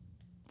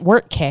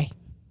work K.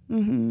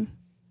 Mm-hmm.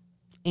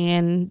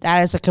 And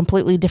that is a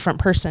completely different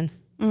person.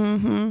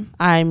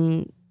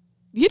 Mm-hmm.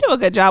 you do a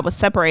good job with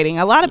separating.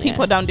 A lot of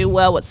people don't do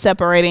well with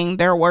separating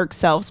their work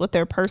selves with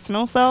their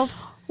personal selves.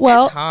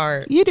 Well, It's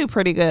hard. You do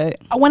pretty good.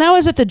 when I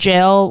was at the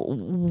jail,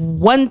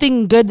 one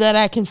thing good that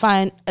I can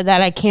find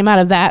that I came out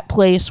of that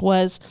place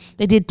was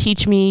they did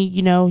teach me,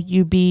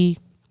 you be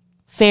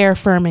fair,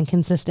 firm, and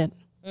consistent.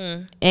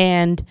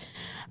 And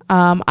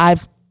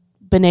I've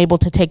been able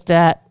to take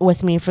that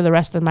with me for the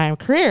rest of my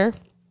career.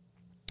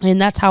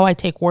 And that's how I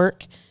take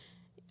work.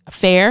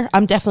 Fair.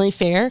 I'm definitely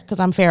fair because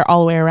I'm fair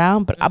all the way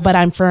around, but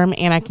I'm firm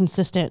and I'm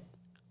consistent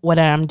what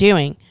I'm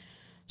doing.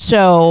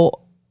 So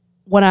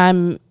when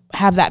I'm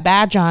have that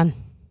badge on,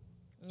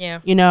 Yeah.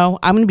 I'm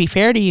going to be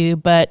fair to you,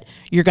 but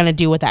you're going to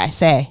do what I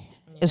say.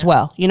 as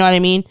well. You know what I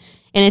mean?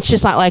 And it's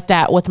just not like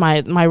that with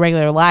my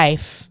regular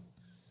life.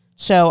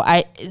 So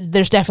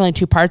there's definitely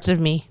two parts of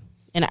me,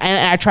 and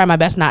I try my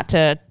best not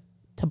to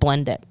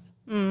blend it.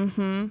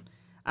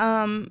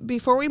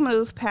 Before we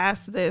move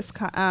past this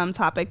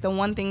topic, the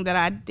one thing that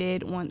I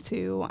did want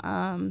to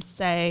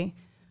say,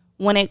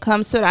 when it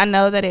comes to it, I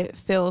know that it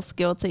feels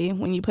guilty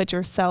when you put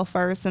yourself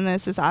first, and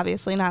this is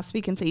obviously not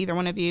speaking to either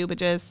one of you, but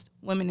just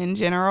women in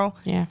general.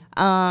 Yeah.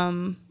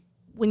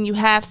 When you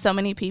have so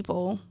many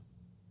people,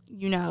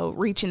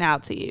 reaching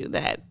out to you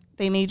that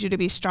they need you to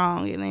be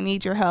strong and they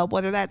need your help,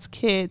 whether that's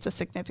kids, a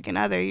significant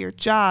other, your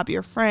job,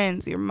 your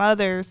friends, your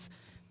mothers,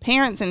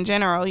 parents in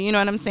general, you know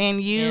what I'm saying?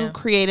 You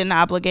create an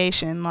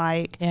obligation,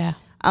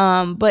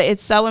 but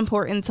it's so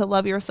important to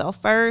love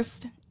yourself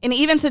first, and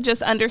even to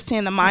just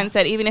understand the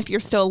mindset, even if you're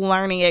still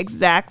learning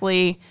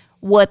exactly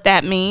what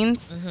that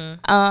means.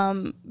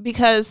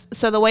 Because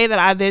the way that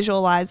I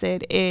visualize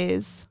it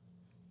is,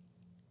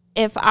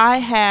 if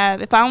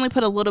I only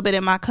put a little bit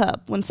in my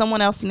cup when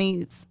someone else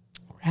needs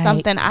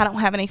something, I don't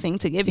have anything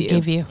to give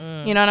you.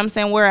 You know what I'm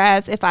saying?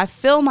 Whereas if I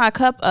fill my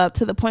cup up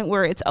to the point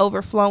where it's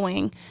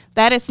overflowing,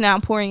 that is now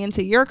pouring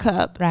into your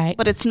cup,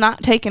 but it's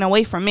not taken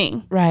away from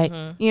me.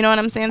 You know what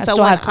I'm saying? I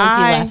still have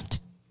plenty left.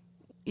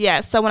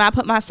 Yeah. So when I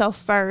put myself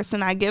first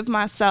and I give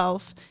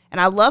myself and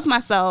I love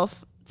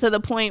myself to the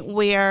point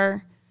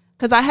where,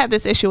 because I had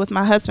this issue with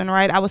my husband,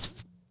 right? I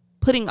was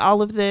putting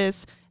all of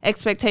this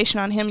expectation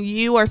on him.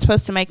 You are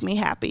supposed to make me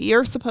happy.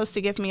 You're supposed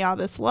to give me all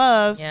this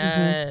love.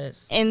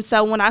 Yes. And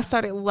so when I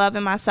started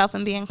loving myself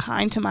and being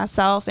kind to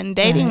myself and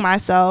dating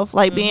myself,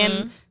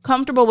 being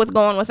comfortable with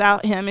going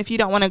without him. If you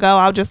don't want to go,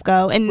 I'll just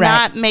go, and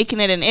not making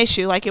it an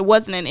issue. Like it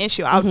wasn't an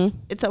issue.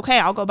 It's okay.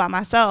 I'll go by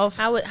myself.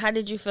 How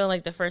did you feel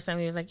like the first time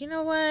he was like, you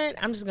know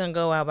what? I'm just gonna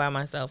go out by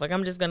myself. Like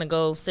I'm just gonna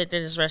go sit at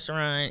this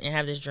restaurant and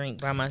have this drink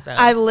by myself.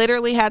 I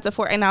literally had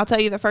to and I'll tell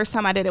you, the first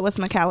time I did it was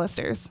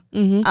McAllister's.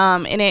 And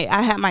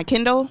I had my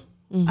Kindle.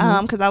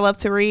 Because I love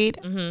to read.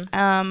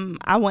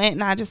 I went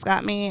and I just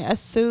got me a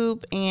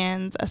soup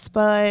and a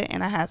spud,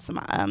 and I had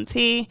some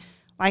tea.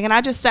 And I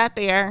just sat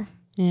there.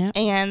 Yeah.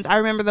 And I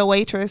remember the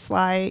waitress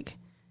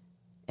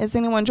is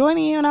anyone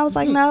joining you? And I was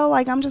like, no,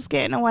 I'm just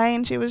getting away.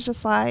 And she was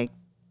just like,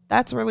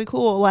 that's really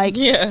cool.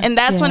 And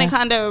that's when it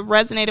kind of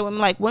resonated with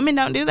me. Women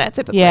don't do that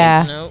typically.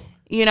 Yeah.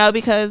 Nope.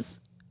 Because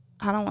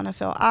I don't want to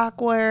feel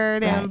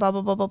awkward and blah,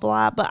 blah, blah, blah,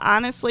 blah. But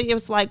honestly, it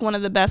was one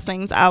of the best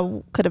things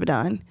I could have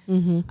done.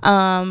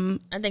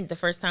 I think the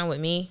first time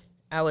with me,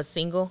 I was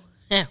single,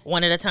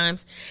 one of the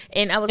times.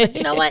 And I was like,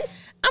 you know what?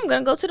 I'm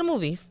going to go to the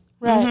movies.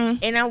 Right.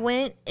 And I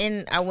went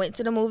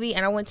to the movie,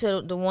 and I went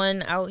to the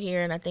one out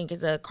here, and I think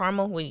it's a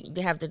Carmel where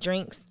they have the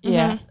drinks.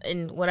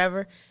 And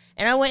whatever.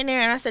 And I went in there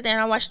and I sat there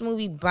and I watched the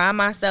movie by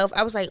myself.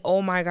 I was like,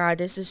 oh my God,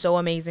 this is so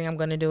amazing. I'm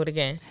going to do it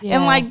again.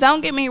 Yeah. And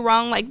don't get me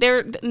wrong.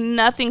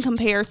 Nothing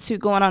compares to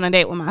going on a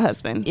date with my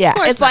husband. Yeah.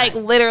 It's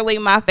literally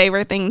my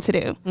favorite thing to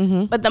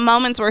do. But the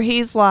moments where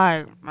he's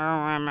like, oh,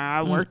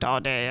 I worked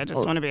all day. I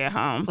just want to be at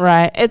home.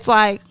 Right. It's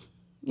okay.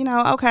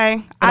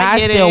 But I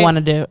still want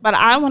to do it. But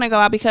I want to go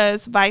out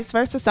because vice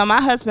versa. So my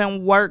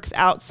husband works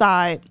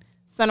outside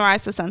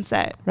sunrise to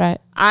sunset. Right.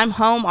 I'm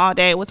home all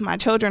day with my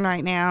children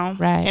right now.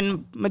 Right.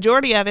 And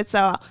majority of it.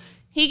 So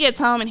he gets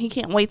home and he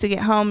can't wait to get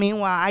home.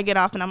 Meanwhile, I get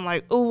off and I'm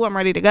like, ooh, I'm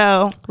ready to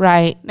go.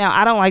 Right. Now,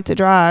 I don't like to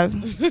drive.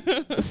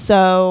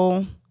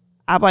 So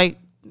I'm like,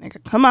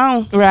 nigga, come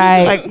on.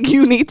 Right.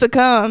 You need to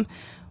come.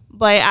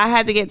 But I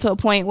had to get to a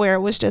point where it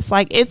was just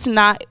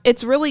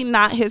it's really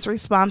not his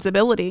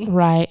responsibility.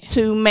 Right.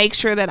 To make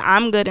sure that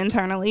I'm good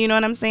internally. You know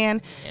what I'm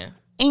saying? Yeah.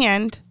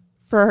 And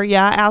for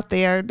y'all out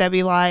there that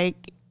be like,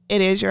 it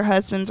is your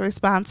husband's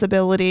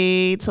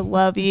responsibility to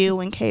love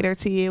you and cater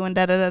to you and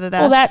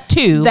da-da-da-da-da. Well, that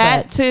too.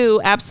 That too,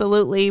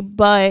 absolutely.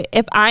 But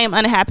if I am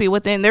unhappy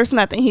with it, there's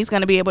nothing he's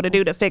going to be able to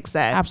do to fix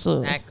that.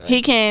 Absolutely. Exactly.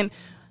 He can,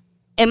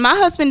 and my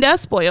husband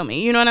does spoil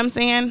me. You know what I'm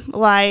saying?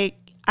 I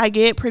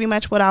get pretty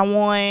much what I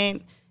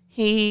want.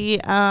 He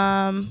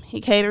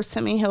caters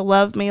to me. He'll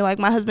love me.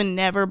 My husband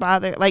never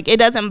it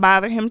doesn't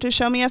bother him to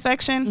show me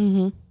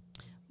affection.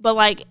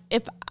 But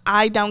if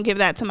I don't give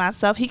that to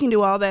myself, he can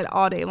do all that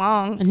all day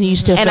long. And you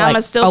still feel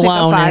I'm still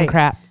alone and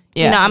crap.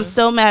 Yeah. I'm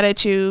still mad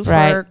at you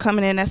for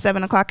coming in at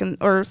 7 o'clock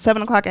or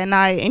 7 o'clock at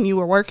night and you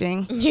were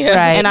working. Yeah.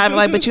 Right. And I'm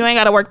like, but you ain't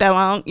got to work that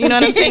long. You know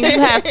what I'm saying? You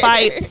have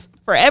fights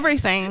for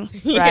everything.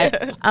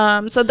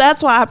 Right. So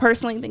that's why I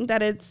personally think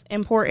that it's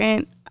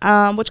important,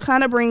 which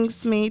kind of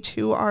brings me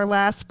to our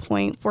last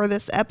point for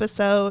this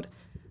episode.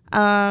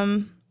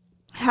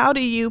 How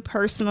do you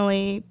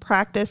personally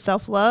practice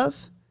self-love?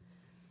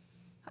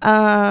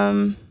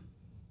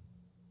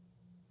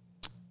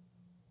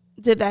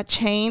 Did that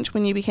change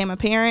when you became a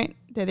parent?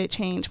 Did it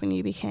change when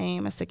you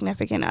became a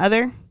significant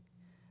other?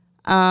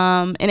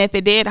 And if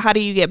it did, how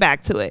do you get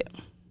back to it?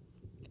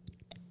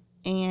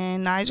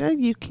 And Nija,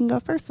 you can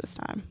go first this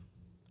time.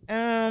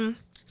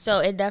 So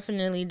it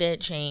definitely did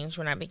change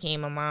when I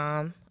became a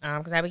mom,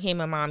 because I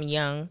became a mom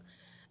young,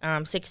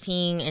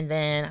 16 and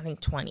then I think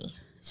 20.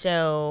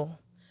 So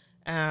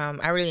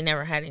I really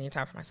never had any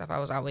time for myself. I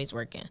was always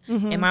working.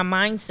 And my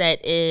mindset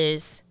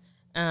is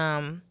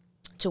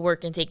to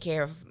work and take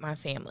care of my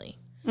family.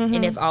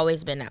 And it's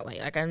always been that way.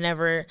 Like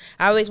I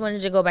always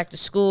wanted to go back to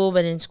school,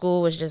 but in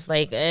school was just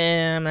like,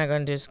 I'm not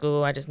going to do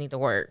school. I just need to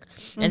work.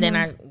 And then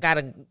I got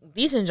a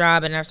decent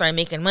job and I started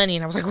making money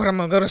and I was like, what am I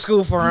going to go to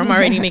school for? I'm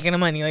already making the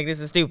money. Like,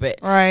 this is stupid.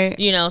 Right.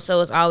 You know,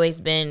 so it's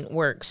always been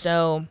work.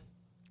 So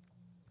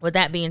with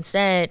that being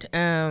said,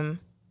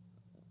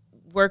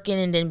 working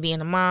and then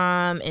being a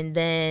mom and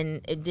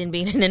then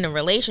being in a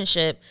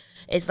relationship,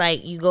 it's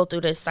like you go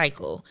through this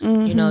cycle.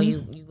 You know,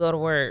 you go to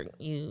work,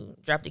 you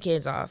drop the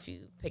kids off,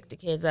 you pick the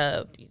kids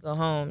up, you go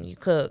home, you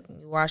cook,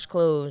 you wash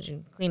clothes,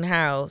 you clean the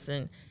house,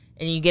 and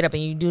you get up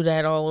and you do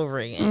that all over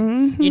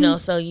again. You know,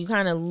 so you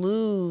kind of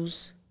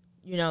lose,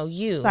 you know,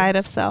 Side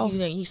of self. You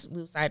know, you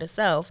lose sight of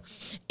self.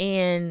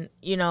 And,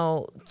 you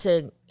know,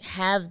 to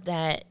have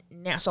that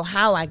now, so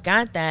how I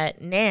got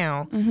that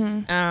now,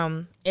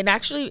 it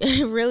actually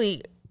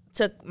really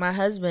took my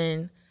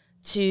husband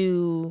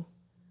to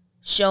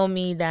show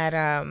me that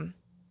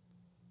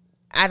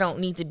I don't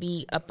need to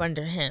be up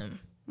under him.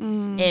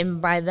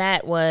 And by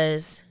that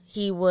was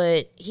he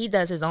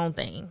does his own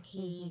thing.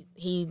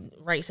 He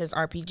writes his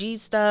RPG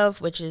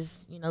stuff, which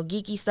is, you know,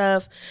 geeky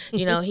stuff.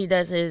 You know, he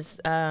does his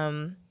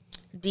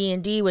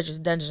D&D, which is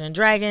Dungeons and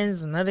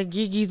Dragons, another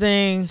geeky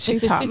thing. She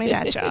taught me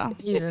that, y'all.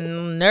 He's a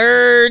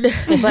nerd,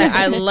 but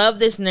I love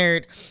this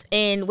nerd.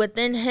 And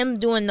within him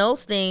doing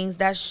those things,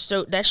 that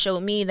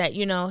showed me that,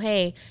 you know,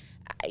 hey,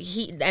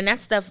 and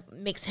that stuff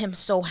makes him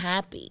so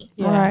happy.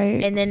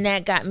 Right. And then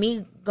that got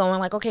me going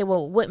like, okay,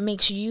 well, what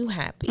makes you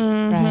happy?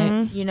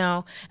 Right. You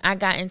know, I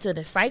got into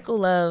the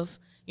cycle of,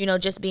 you know,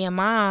 just being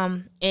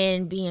mom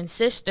and being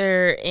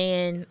sister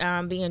and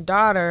being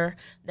daughter,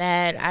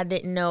 that I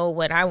didn't know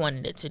what I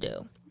wanted it to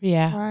do.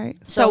 Yeah. Right.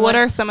 So what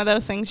are some of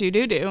those things you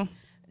do?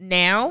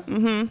 Now,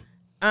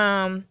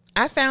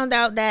 I found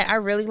out that I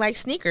really like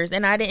sneakers,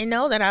 and I didn't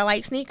know that I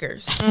like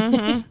sneakers.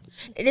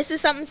 This is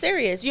something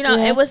serious. You know,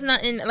 it was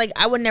nothing like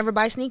I would never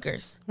buy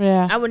sneakers.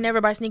 Yeah. I would never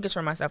buy sneakers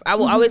for myself. I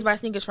will always buy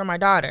sneakers for my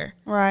daughter.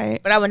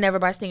 Right. But I would never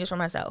buy sneakers for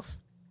myself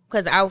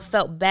because I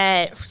felt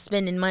bad for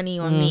spending money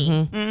on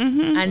me.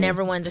 I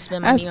never wanted to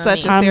spend money That's on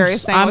such me. a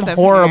serious thing. I'm with a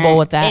horrible parent.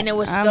 with that. And it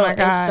was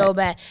it's so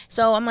bad.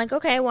 So I'm like,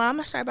 okay, well, I'm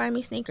gonna start buying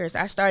me sneakers.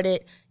 I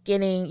started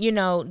getting, you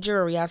know,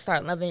 jewelry. I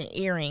started loving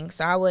earrings.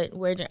 So I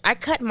would I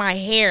cut my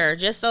hair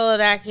just so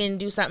that I can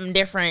do something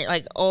different,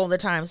 like all the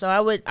time. So I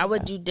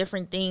would do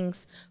different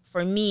things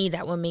for me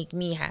that would make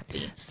me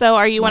happy. So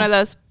are you one of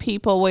those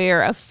people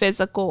where a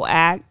physical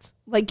act,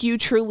 like you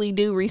truly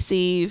do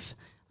receive,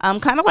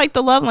 kind of like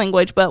the love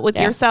language, but with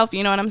yourself,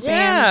 you know what I'm saying?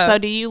 Yeah. So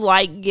do you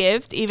like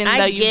gift, even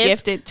though you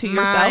gift it to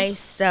yourself?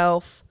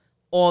 Myself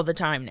all the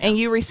time now. And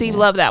you receive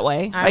love that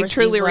way? I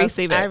truly love,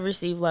 receive it? I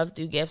receive love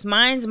through gifts.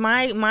 Mine's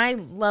my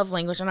love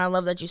language, and I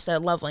love that you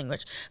said love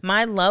language.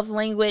 My love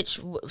language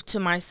to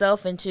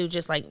myself and to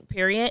just like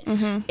period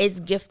is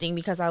gifting,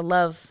 because I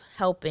love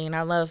helping.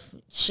 I love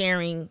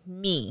sharing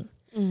me.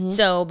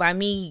 So by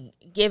me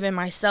giving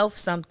myself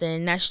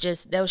something, that was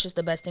just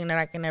the best thing that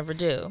I can ever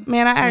do.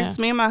 Man, I asked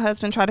me and my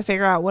husband tried to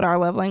figure out what our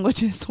love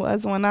languages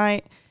was one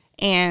night,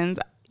 and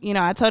you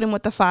know, I told him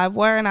what the 5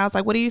 were, and I was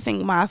like, "What do you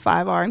think my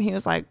 5 are?" And he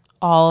was like,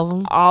 all of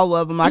them. "All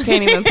of them. I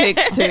can't even pick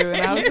 2."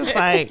 And I was just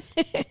like,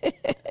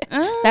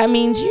 That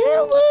means you're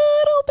a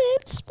little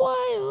bit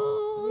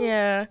spoiled.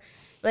 Yeah.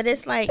 But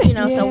it's like, you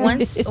know, so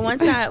once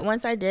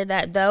I did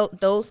that,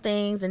 those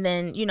things, and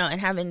then, you know,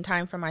 and having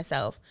time for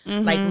myself,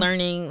 like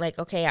learning, like,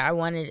 okay, I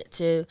wanted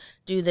to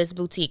do this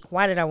boutique.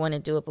 Why did I want to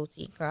do a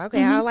boutique?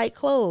 Okay, I like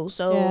clothes,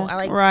 so I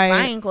like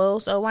buying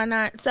clothes, so why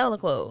not sell the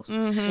clothes?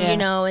 You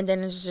know, and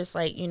then it's just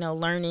like, you know,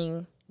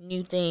 learning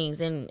new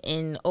things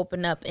and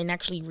open up and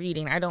actually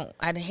reading.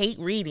 I hate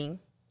reading.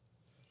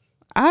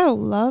 I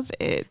love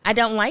it. I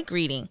don't like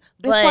reading,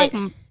 It's but like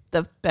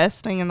the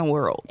best thing in the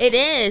world. it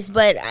is,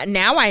 but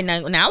now I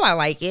know. Now I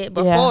like it.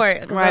 Before,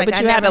 cause Right,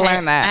 but you had to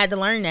learn that. I had to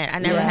learn that. I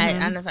never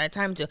had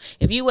time to.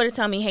 If you would have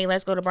told me, "Hey,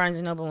 let's go to Barnes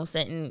and Noble and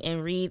sit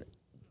and read,"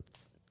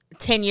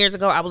 10 years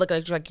ago, I would look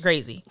at you like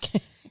crazy.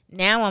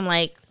 Now I'm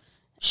like,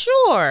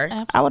 sure.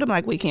 I would have been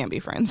like, we can't be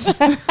friends.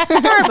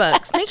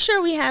 Starbucks. Make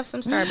sure we have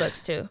some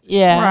Starbucks too.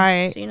 Yeah.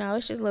 Right. So, you know,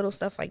 it's just little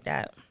stuff like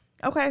that.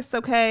 Okay,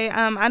 so Kay,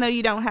 I know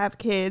you don't have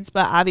kids,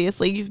 but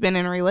obviously you've been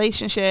in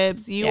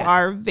relationships. You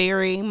are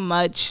very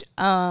much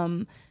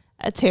a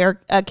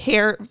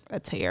caretaker.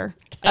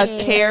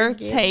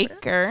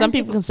 Some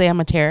people can say I'm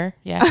a terror.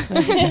 Yeah.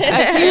 A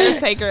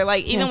caretaker,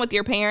 like even with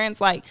your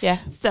parents, like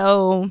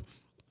So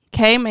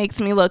Kay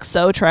makes me look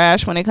so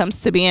trash when it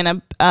comes to being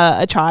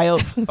a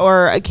child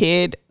or a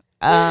kid.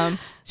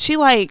 She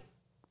like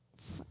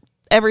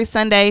every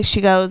Sunday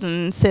she goes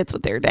and sits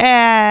with their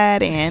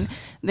dad, and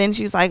then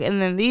she's like,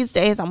 and then these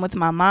days I'm with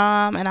my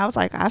mom. And I was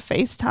like, I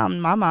FaceTimed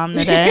my mom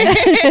today,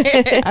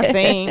 I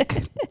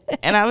think.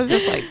 And I was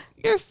just like,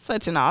 you're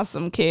such an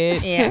awesome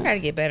kid. Yeah, I got to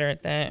get better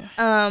at that.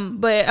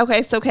 But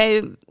okay, so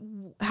Kay,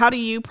 how do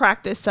you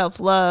practice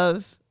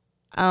self-love,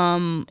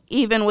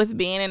 even with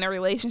being in a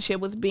relationship,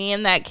 with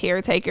being that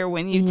caretaker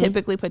when you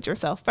typically put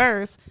yourself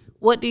first?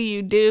 What do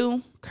you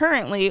do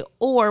currently,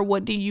 or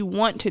what do you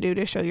want to do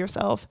to show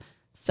yourself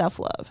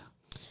self-love?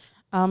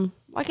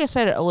 Like I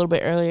said a little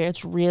bit earlier,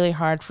 it's really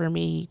hard for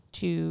me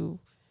to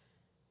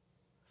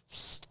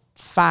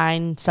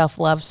find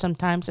self-love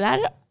sometimes,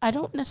 and I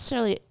don't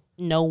necessarily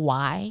know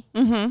why.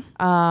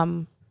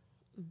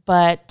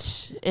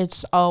 But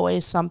it's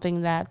always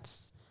something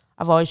that's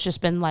I've always just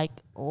been like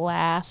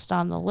last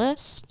on the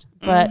list.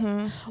 But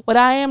what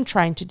I am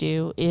trying to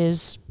do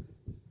is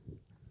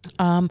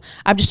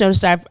I've just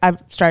noticed I've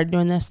started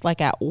doing this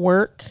like at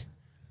work,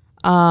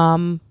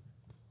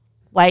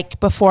 like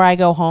before I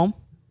go home.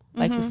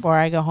 Like before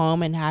I go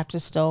home and have to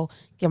still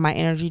give my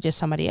energy to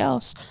somebody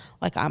else,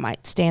 like I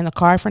might stay in the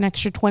car for an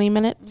extra 20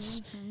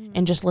 minutes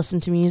and just listen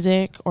to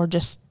music, or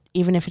just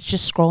even if it's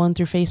just scrolling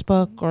through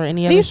Facebook or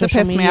any other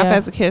social media. It used to piss me off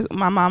as a kid.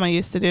 My mama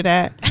used to do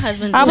that.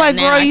 I'm like,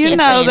 girl, you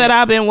know that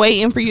I've been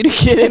waiting for you to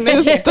get in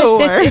this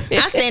door. I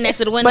stand next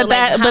to the window.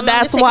 But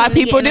that's why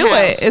people do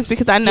it. It's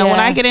because I know when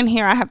I get in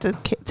here, I have to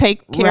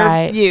take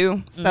care of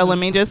you. So let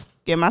me just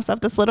give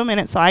myself this little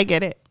minute so I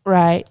get it.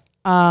 Right.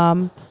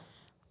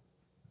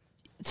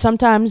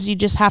 Sometimes you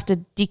just have to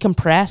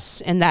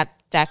decompress, and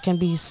that can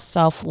be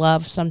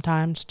self-love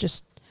sometimes,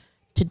 just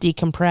to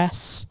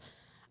decompress.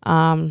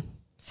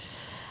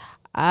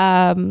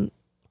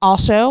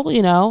 Also,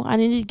 you know, I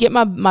need to get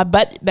my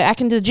butt back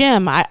into the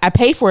gym. I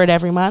pay for it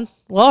every month.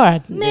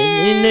 Lord,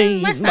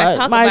 man, let's not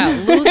talk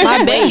about losing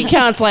my bank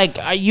account's like,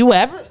 are you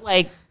ever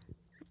like,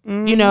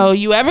 you know,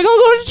 you ever gonna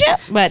go to the gym?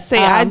 But see,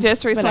 I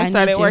just recently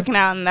started working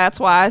out, and that's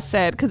why I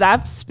said, because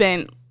I've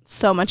spent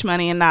so much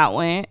money and not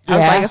went. I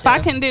was like, if I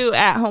can do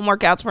at-home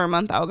workouts for a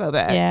month, I'll go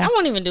back. I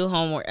won't even do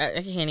homework.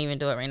 I can't even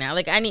do it right now.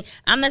 Like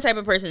I'm the type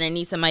of person that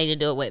needs somebody to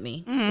do it with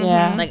me.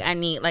 Yeah. Like I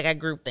need like a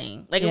group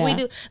thing. Like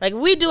if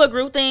we do a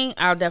group thing,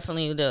 I'll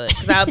definitely do it,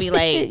 because I'll be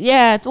like,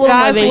 yeah, it's a little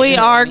guys, motivation. we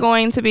are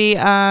going to be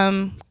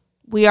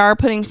we are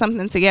putting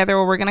something together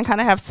where we're going to kind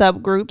of have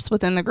subgroups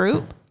within the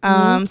group.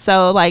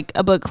 So like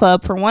a book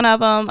club for one of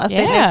them, a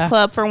fitness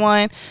club for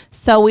one.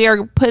 So we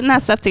are putting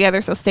that stuff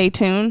together. So stay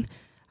tuned.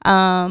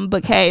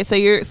 But okay,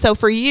 so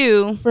for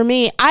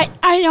me,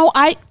 I know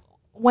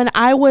when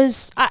I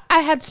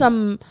had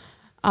some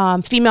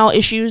female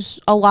issues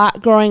a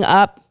lot growing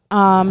up.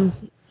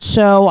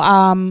 So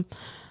I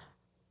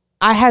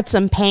had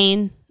some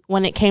pain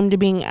when it came to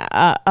being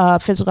a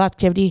physical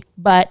activity,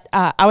 but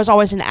I was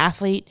always an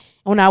athlete.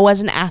 When I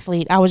was an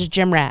athlete, I was a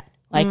gym rat.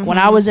 Like when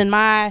I was when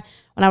I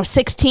was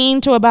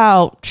 16 to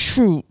about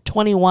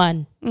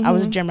 21, I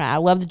was a gym rat. I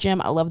loved the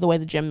gym. I loved the way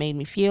the gym made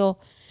me feel.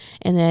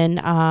 And then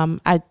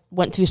I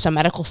went through some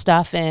medical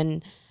stuff,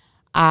 and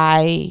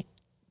I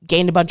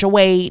gained a bunch of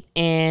weight,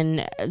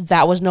 and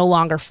that was no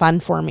longer fun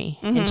for me.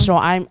 And so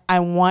I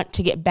want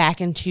to get back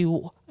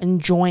into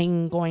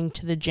enjoying going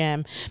to the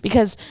gym,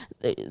 because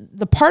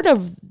the part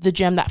of the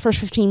gym, that first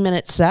 15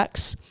 minutes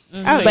sucks.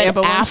 But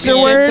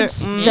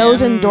afterwards,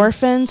 those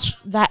endorphins,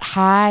 that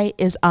high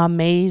is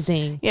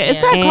amazing. Yeah,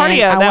 it's that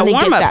cardio. That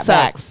warm-up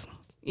sucks.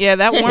 Yeah,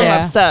 that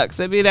warm-up sucks.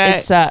 It'd be that.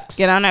 It sucks.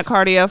 Get on that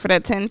cardio for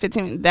that 10,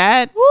 15 minutes.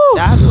 That,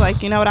 I'll be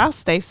like, you know what? I'll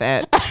stay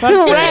fat.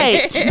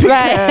 Right.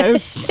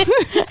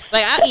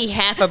 Like, I'll eat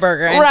half a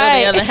burger and throw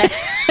the other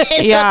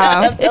half.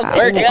 Yeah.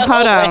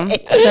 Hold on.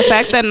 The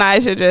fact that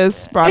Nyjah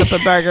just brought up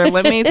a burger,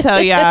 let me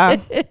tell y'all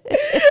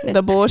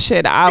the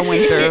bullshit I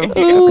went through.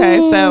 Okay,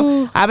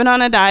 so I've been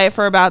on a diet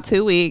for about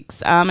 2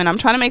 weeks, and I'm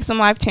trying to make some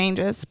life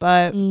changes,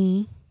 but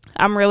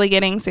I'm really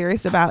getting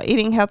serious about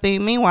eating healthy.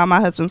 Meanwhile, my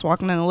husband's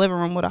walking in the living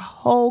room with a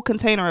whole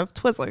container of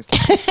Twizzlers.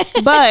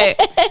 But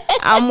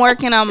I'm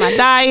working on my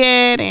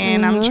diet,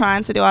 and I'm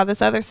trying to do all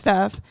this other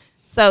stuff.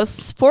 So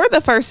for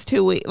the first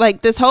 2 weeks,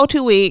 like this whole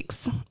 2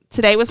 weeks,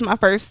 today was my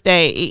first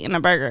day eating a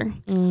burger.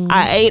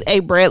 I ate a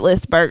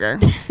breadless burger.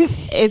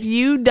 If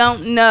you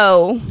don't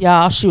know,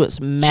 y'all, she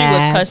was mad. She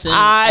was cussing.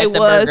 I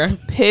was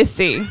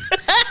pissy.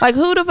 Like,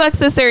 who the fuck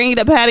sits there and eat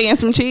a patty and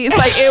some cheese?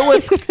 Like,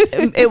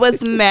 it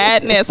was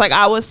madness. Like,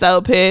 I was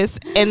so pissed.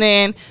 And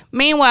then,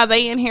 meanwhile,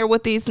 they in here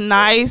with these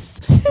nice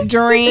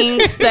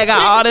drinks that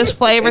got all this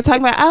flavor,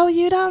 talking about, oh,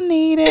 you don't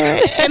need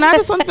it. And I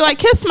just want to be like,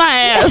 kiss my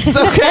ass,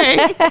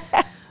 okay?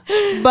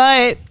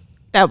 But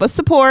that was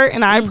support,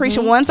 and I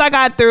appreciate. Once I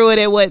got through it,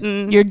 it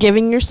wouldn't. You're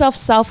giving yourself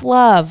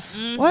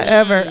self-love.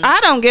 Whatever.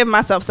 I don't give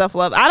myself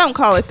self-love. I don't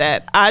call it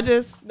that.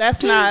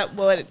 That's not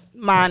what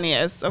mine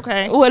is,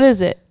 okay? What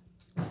is it?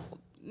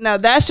 No,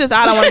 that's just,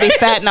 I don't want to be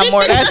fat no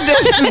more.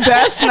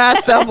 That's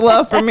not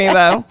self-love for me,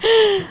 though.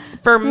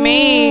 For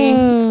me,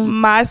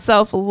 my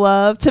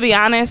self-love, to be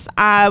honest,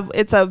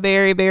 it's a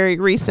very, very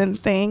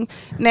recent thing.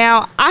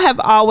 Now, I have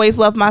always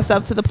loved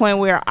myself to the point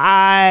where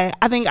I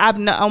think I've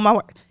known my.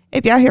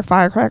 If y'all hear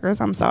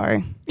firecrackers, I'm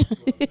sorry.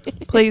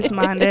 Please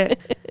mind it.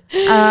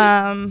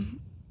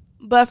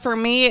 But for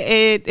me,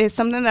 it is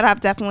something that I've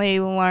definitely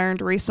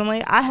learned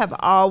recently. I have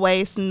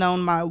always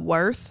known my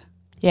worth.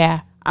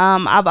 Yeah.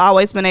 I've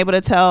always been able to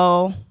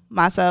tell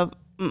myself,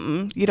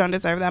 you don't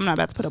deserve that. I'm not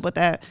about to put up with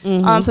that.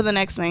 On to the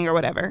next thing or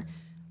whatever.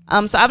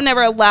 So I've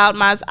never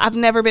I've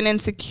never been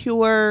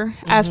insecure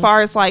as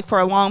far as like for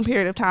a long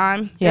period of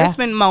time. Yeah. There's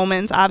been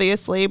moments,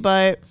 obviously,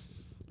 but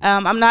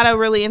I'm not a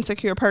really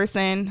insecure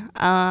person.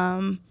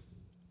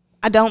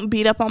 I don't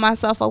beat up on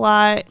myself a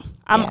lot.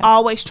 I'm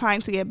always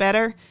trying to get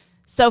better.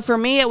 So for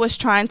me, it was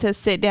trying to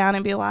sit down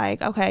and be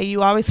like, okay,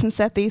 you always can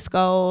set these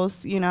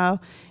goals, you know,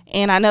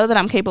 and I know that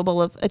I'm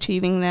capable of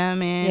achieving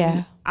them.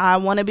 And I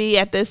want to be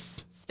at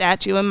this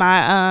statue in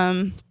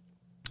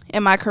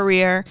my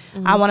career.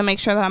 I want to make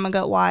sure that I'm a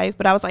good wife.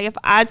 But I was like, if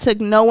I took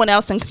no one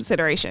else in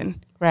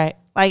consideration, right.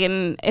 Like,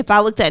 and if I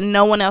looked at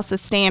no one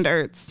else's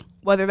standards,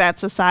 whether that's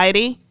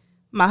society,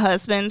 my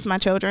husband's, my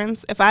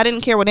children's, if I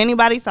didn't care what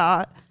anybody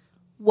thought,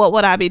 what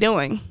would I be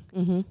doing?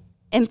 Mm-hmm.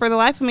 And for the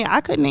life of me, I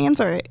couldn't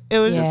answer it. It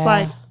was just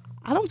like,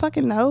 I don't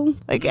fucking know.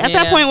 Like, at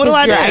that point, what do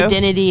I do? Your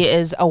identity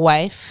is a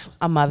wife,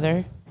 a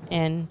mother,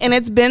 and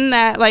it's been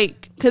that,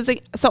 like,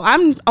 so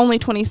I'm only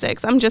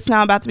 26. I'm just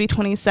now about to be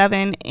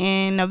 27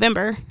 in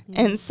November.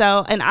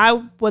 Mm-hmm. And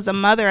I was a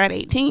mother at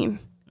 18.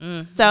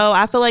 Mm-hmm. So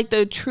I feel like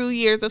the true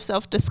years of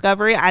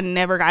self-discovery I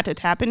never got to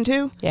tap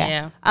into.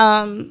 Yeah.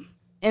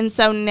 And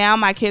so now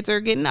my kids are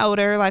getting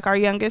older. Like, our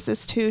youngest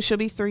is 2. She'll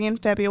be 3 in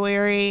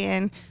February.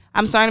 And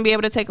I'm starting to be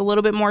able to take a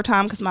little bit more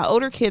time because my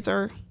older kids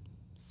are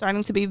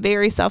starting to be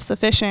very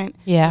self-sufficient.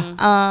 Yeah.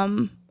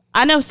 Mm-hmm.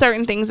 I know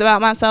certain things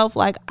about myself.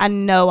 Like, I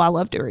know I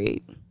love to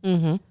read.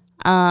 Mm-hmm.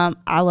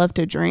 I love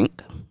to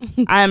drink.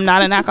 I am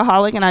not an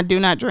alcoholic, and I do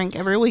not drink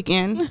every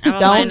weekend.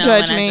 Don't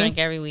judge me. I drink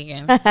every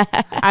weekend.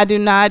 I do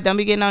not. Don't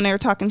be getting on there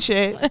talking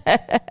shit.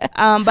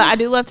 But I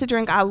do love to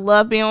drink. I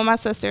love being with my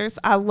sisters.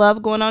 I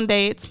love going on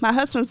dates. My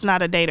husband's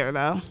not a dater,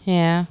 though.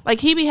 Yeah. Like,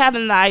 he be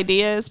having the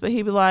ideas, but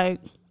he be like,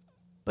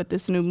 but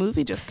this new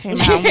movie just came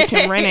out and we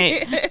can rent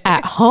it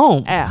at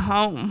home.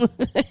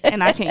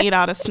 And I can eat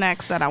all the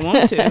snacks that I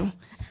want to.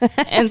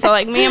 And so,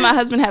 like, me and my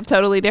husband have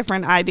totally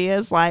different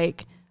ideas.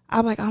 Like,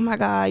 I'm like, oh my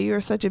God,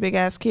 you're such a big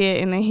ass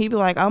kid. And then he'd be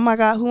like, oh my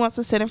God, who wants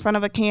to sit in front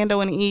of a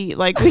candle and eat?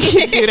 Like, we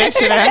can do that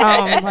shit at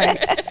home.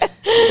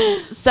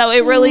 Like, so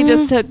it really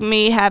just took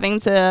me having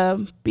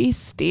to be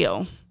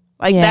still.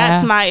 Like,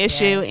 that's my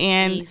issue. Yes,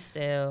 and be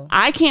still.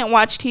 I can't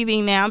watch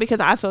TV now because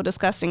I feel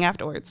disgusting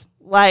afterwards.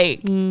 Like,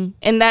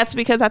 and that's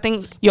because I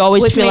think you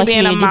always feel like you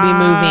need to be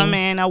moving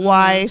and a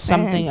wife,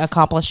 something,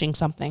 accomplishing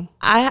something.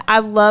 I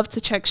love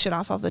to check shit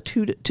off of the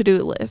to-do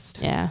list.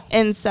 Yeah.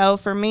 And so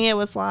for me, it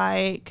was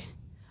like,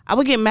 I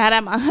would get mad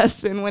at my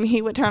husband when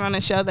he would turn on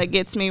a show that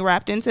gets me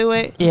wrapped into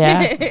it.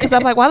 Yeah. Because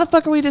I'm like, why the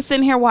fuck are we just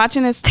sitting here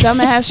watching this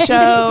dumbass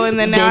show? And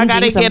then now I got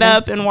to get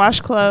up and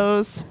wash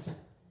clothes.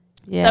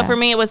 Yeah. So for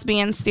me, it was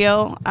being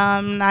still.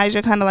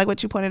 Nigel, kind of like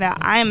what you pointed out,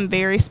 I am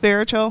very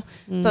spiritual.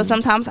 Mm-hmm. So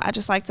sometimes I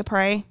just like to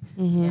pray.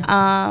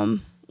 Mm-hmm.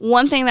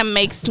 One thing that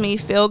makes me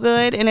feel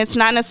good, and it's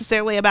not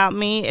necessarily about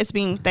me, it's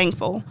being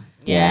thankful.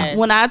 Yes.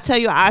 When I tell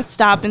you, I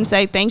stop and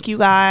say, thank you,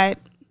 God,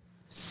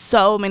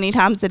 so many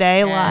times a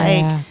day.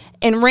 Like,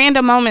 in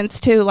random moments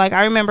too. Like,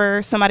 I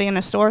remember somebody in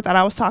the store thought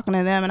I was talking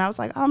to them, and I was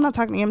like, oh, I'm not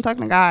talking to you, I'm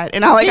talking to God.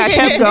 And I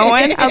kept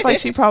going. I was like,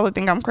 she probably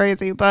think I'm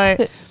crazy,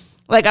 but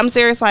like, I'm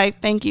serious.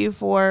 Like, thank you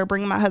for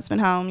bringing my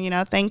husband home. You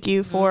know, thank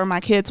you for my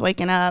kids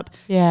waking up.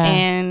 Yeah.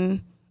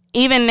 And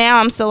even now,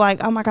 I'm still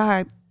like, oh my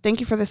God, thank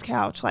you for this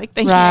couch. Like,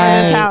 thank you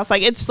for this house.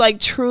 Like, it's like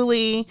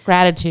truly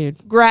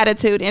gratitude,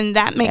 and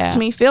that makes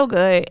me feel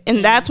good.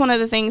 And that's one of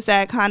the things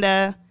that kind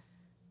of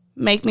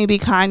make me be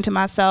kind to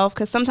myself,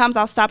 because sometimes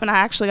I'll stop, and I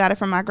actually got it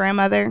from my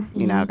grandmother.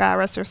 You know, God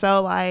rest her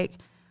soul. Like,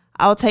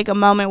 I'll take a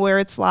moment where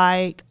it's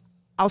like,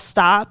 I'll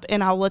stop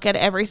and I'll look at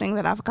everything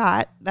that I've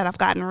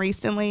gotten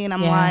recently, and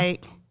I'm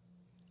like,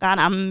 God,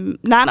 I'm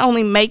not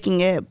only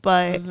making it,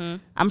 but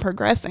I'm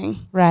progressing.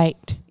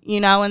 Right. You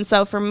know, and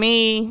so for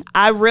me,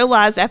 I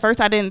realized at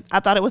first I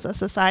thought it was a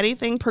society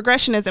thing.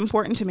 Progression is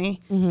important to me.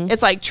 Mm-hmm.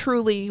 It's like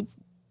truly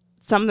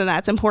something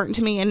that's important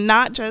to me, and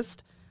not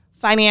just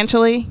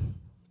financially,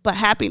 but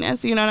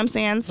happiness. You know what I'm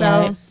saying?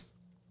 So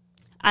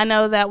I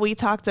know that we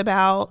talked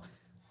about,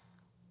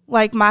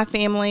 like, my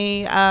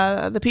family,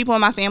 the people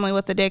in my family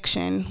with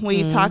addiction.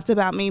 We've talked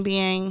about me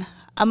being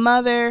a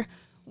mother.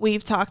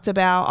 We've talked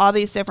about all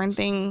these different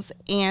things,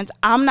 and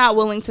I'm not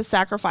willing to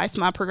sacrifice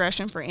my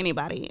progression for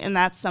anybody. And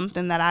that's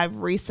something that I've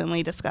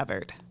recently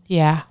discovered.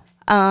 Yeah.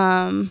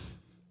 And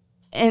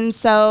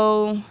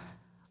so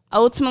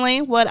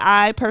ultimately what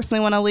I personally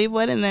want to leave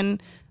with, and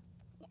then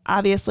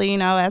obviously, you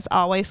know, as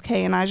always,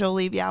 Kay and I will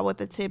leave y'all with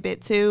a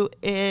tidbit too,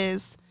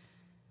 is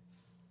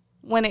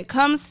when it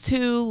comes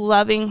to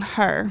loving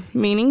her,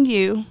 meaning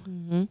you,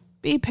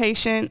 be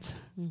patient,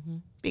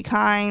 be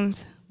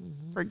kind,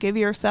 forgive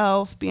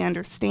yourself, be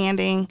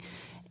understanding,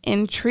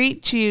 and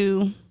treat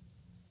you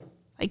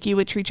like you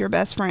would treat your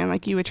best friend,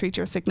 like you would treat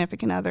your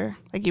significant other,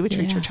 like you would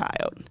treat your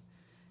child.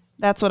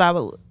 That's what I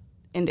would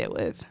end it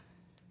with.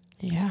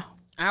 Yeah.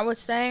 I would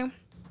say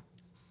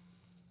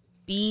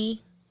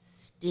be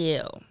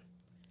still.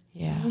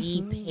 Yeah.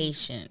 Be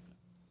patient.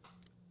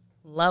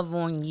 Love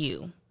on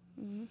you.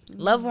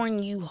 Love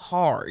on you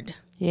hard.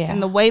 Yeah.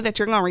 And the way that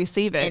you're going to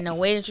receive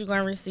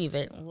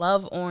it.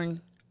 Love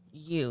on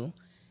you.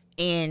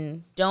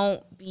 And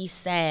don't be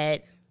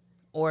sad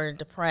or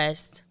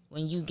depressed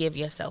when you give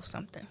yourself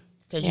something,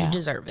 because you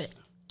deserve it.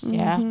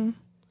 Yeah.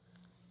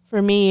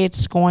 For me,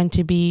 it's going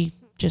to be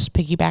just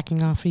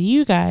piggybacking off of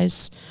you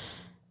guys.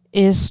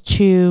 is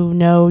to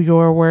know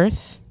your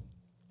worth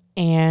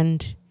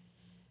and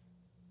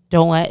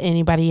don't let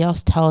anybody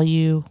else tell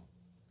you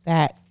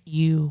that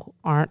you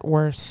aren't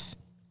worth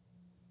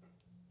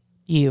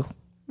you.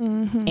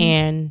 Mm-hmm.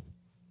 And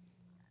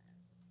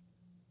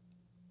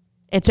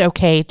it's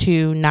okay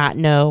to not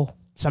know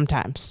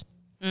sometimes.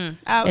 Oh,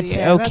 It's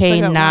yeah, that's a okay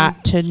good not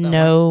one. to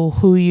know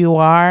who you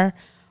are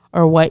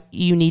or what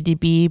you need to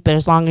be, but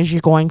as long as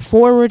you're going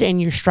forward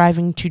and you're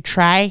striving to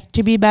try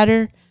to be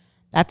better,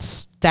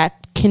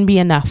 that can be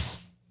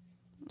enough.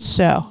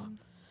 So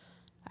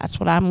that's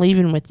what I'm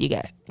leaving with you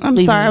guys. I'm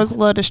sorry, I was a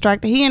little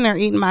distracted. He in there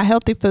eating my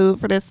healthy food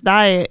for this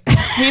diet.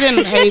 He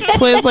didn't eat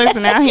Twizzlers,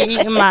 and now he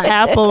eating my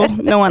apple,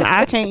 knowing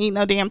I can't eat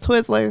no damn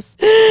Twizzlers.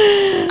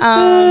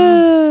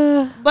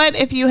 But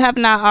if you have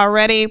not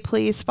already,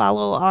 please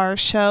follow our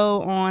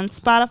show on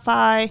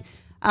Spotify.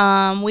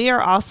 We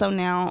are also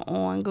now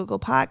on Google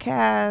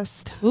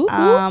Podcast.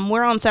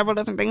 We're on several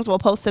different things. We'll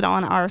post it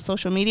on our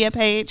social media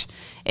page.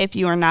 If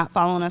you are not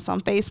following us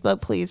on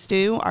Facebook, please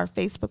do. Our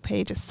Facebook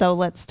page is So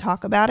Let's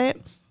Talk About It.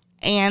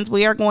 And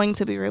we are going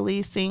to be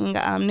releasing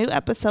new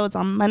episodes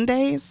on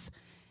Mondays.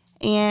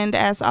 And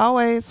as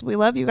always, we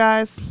love you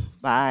guys.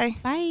 Bye.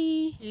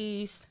 Bye.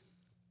 Peace.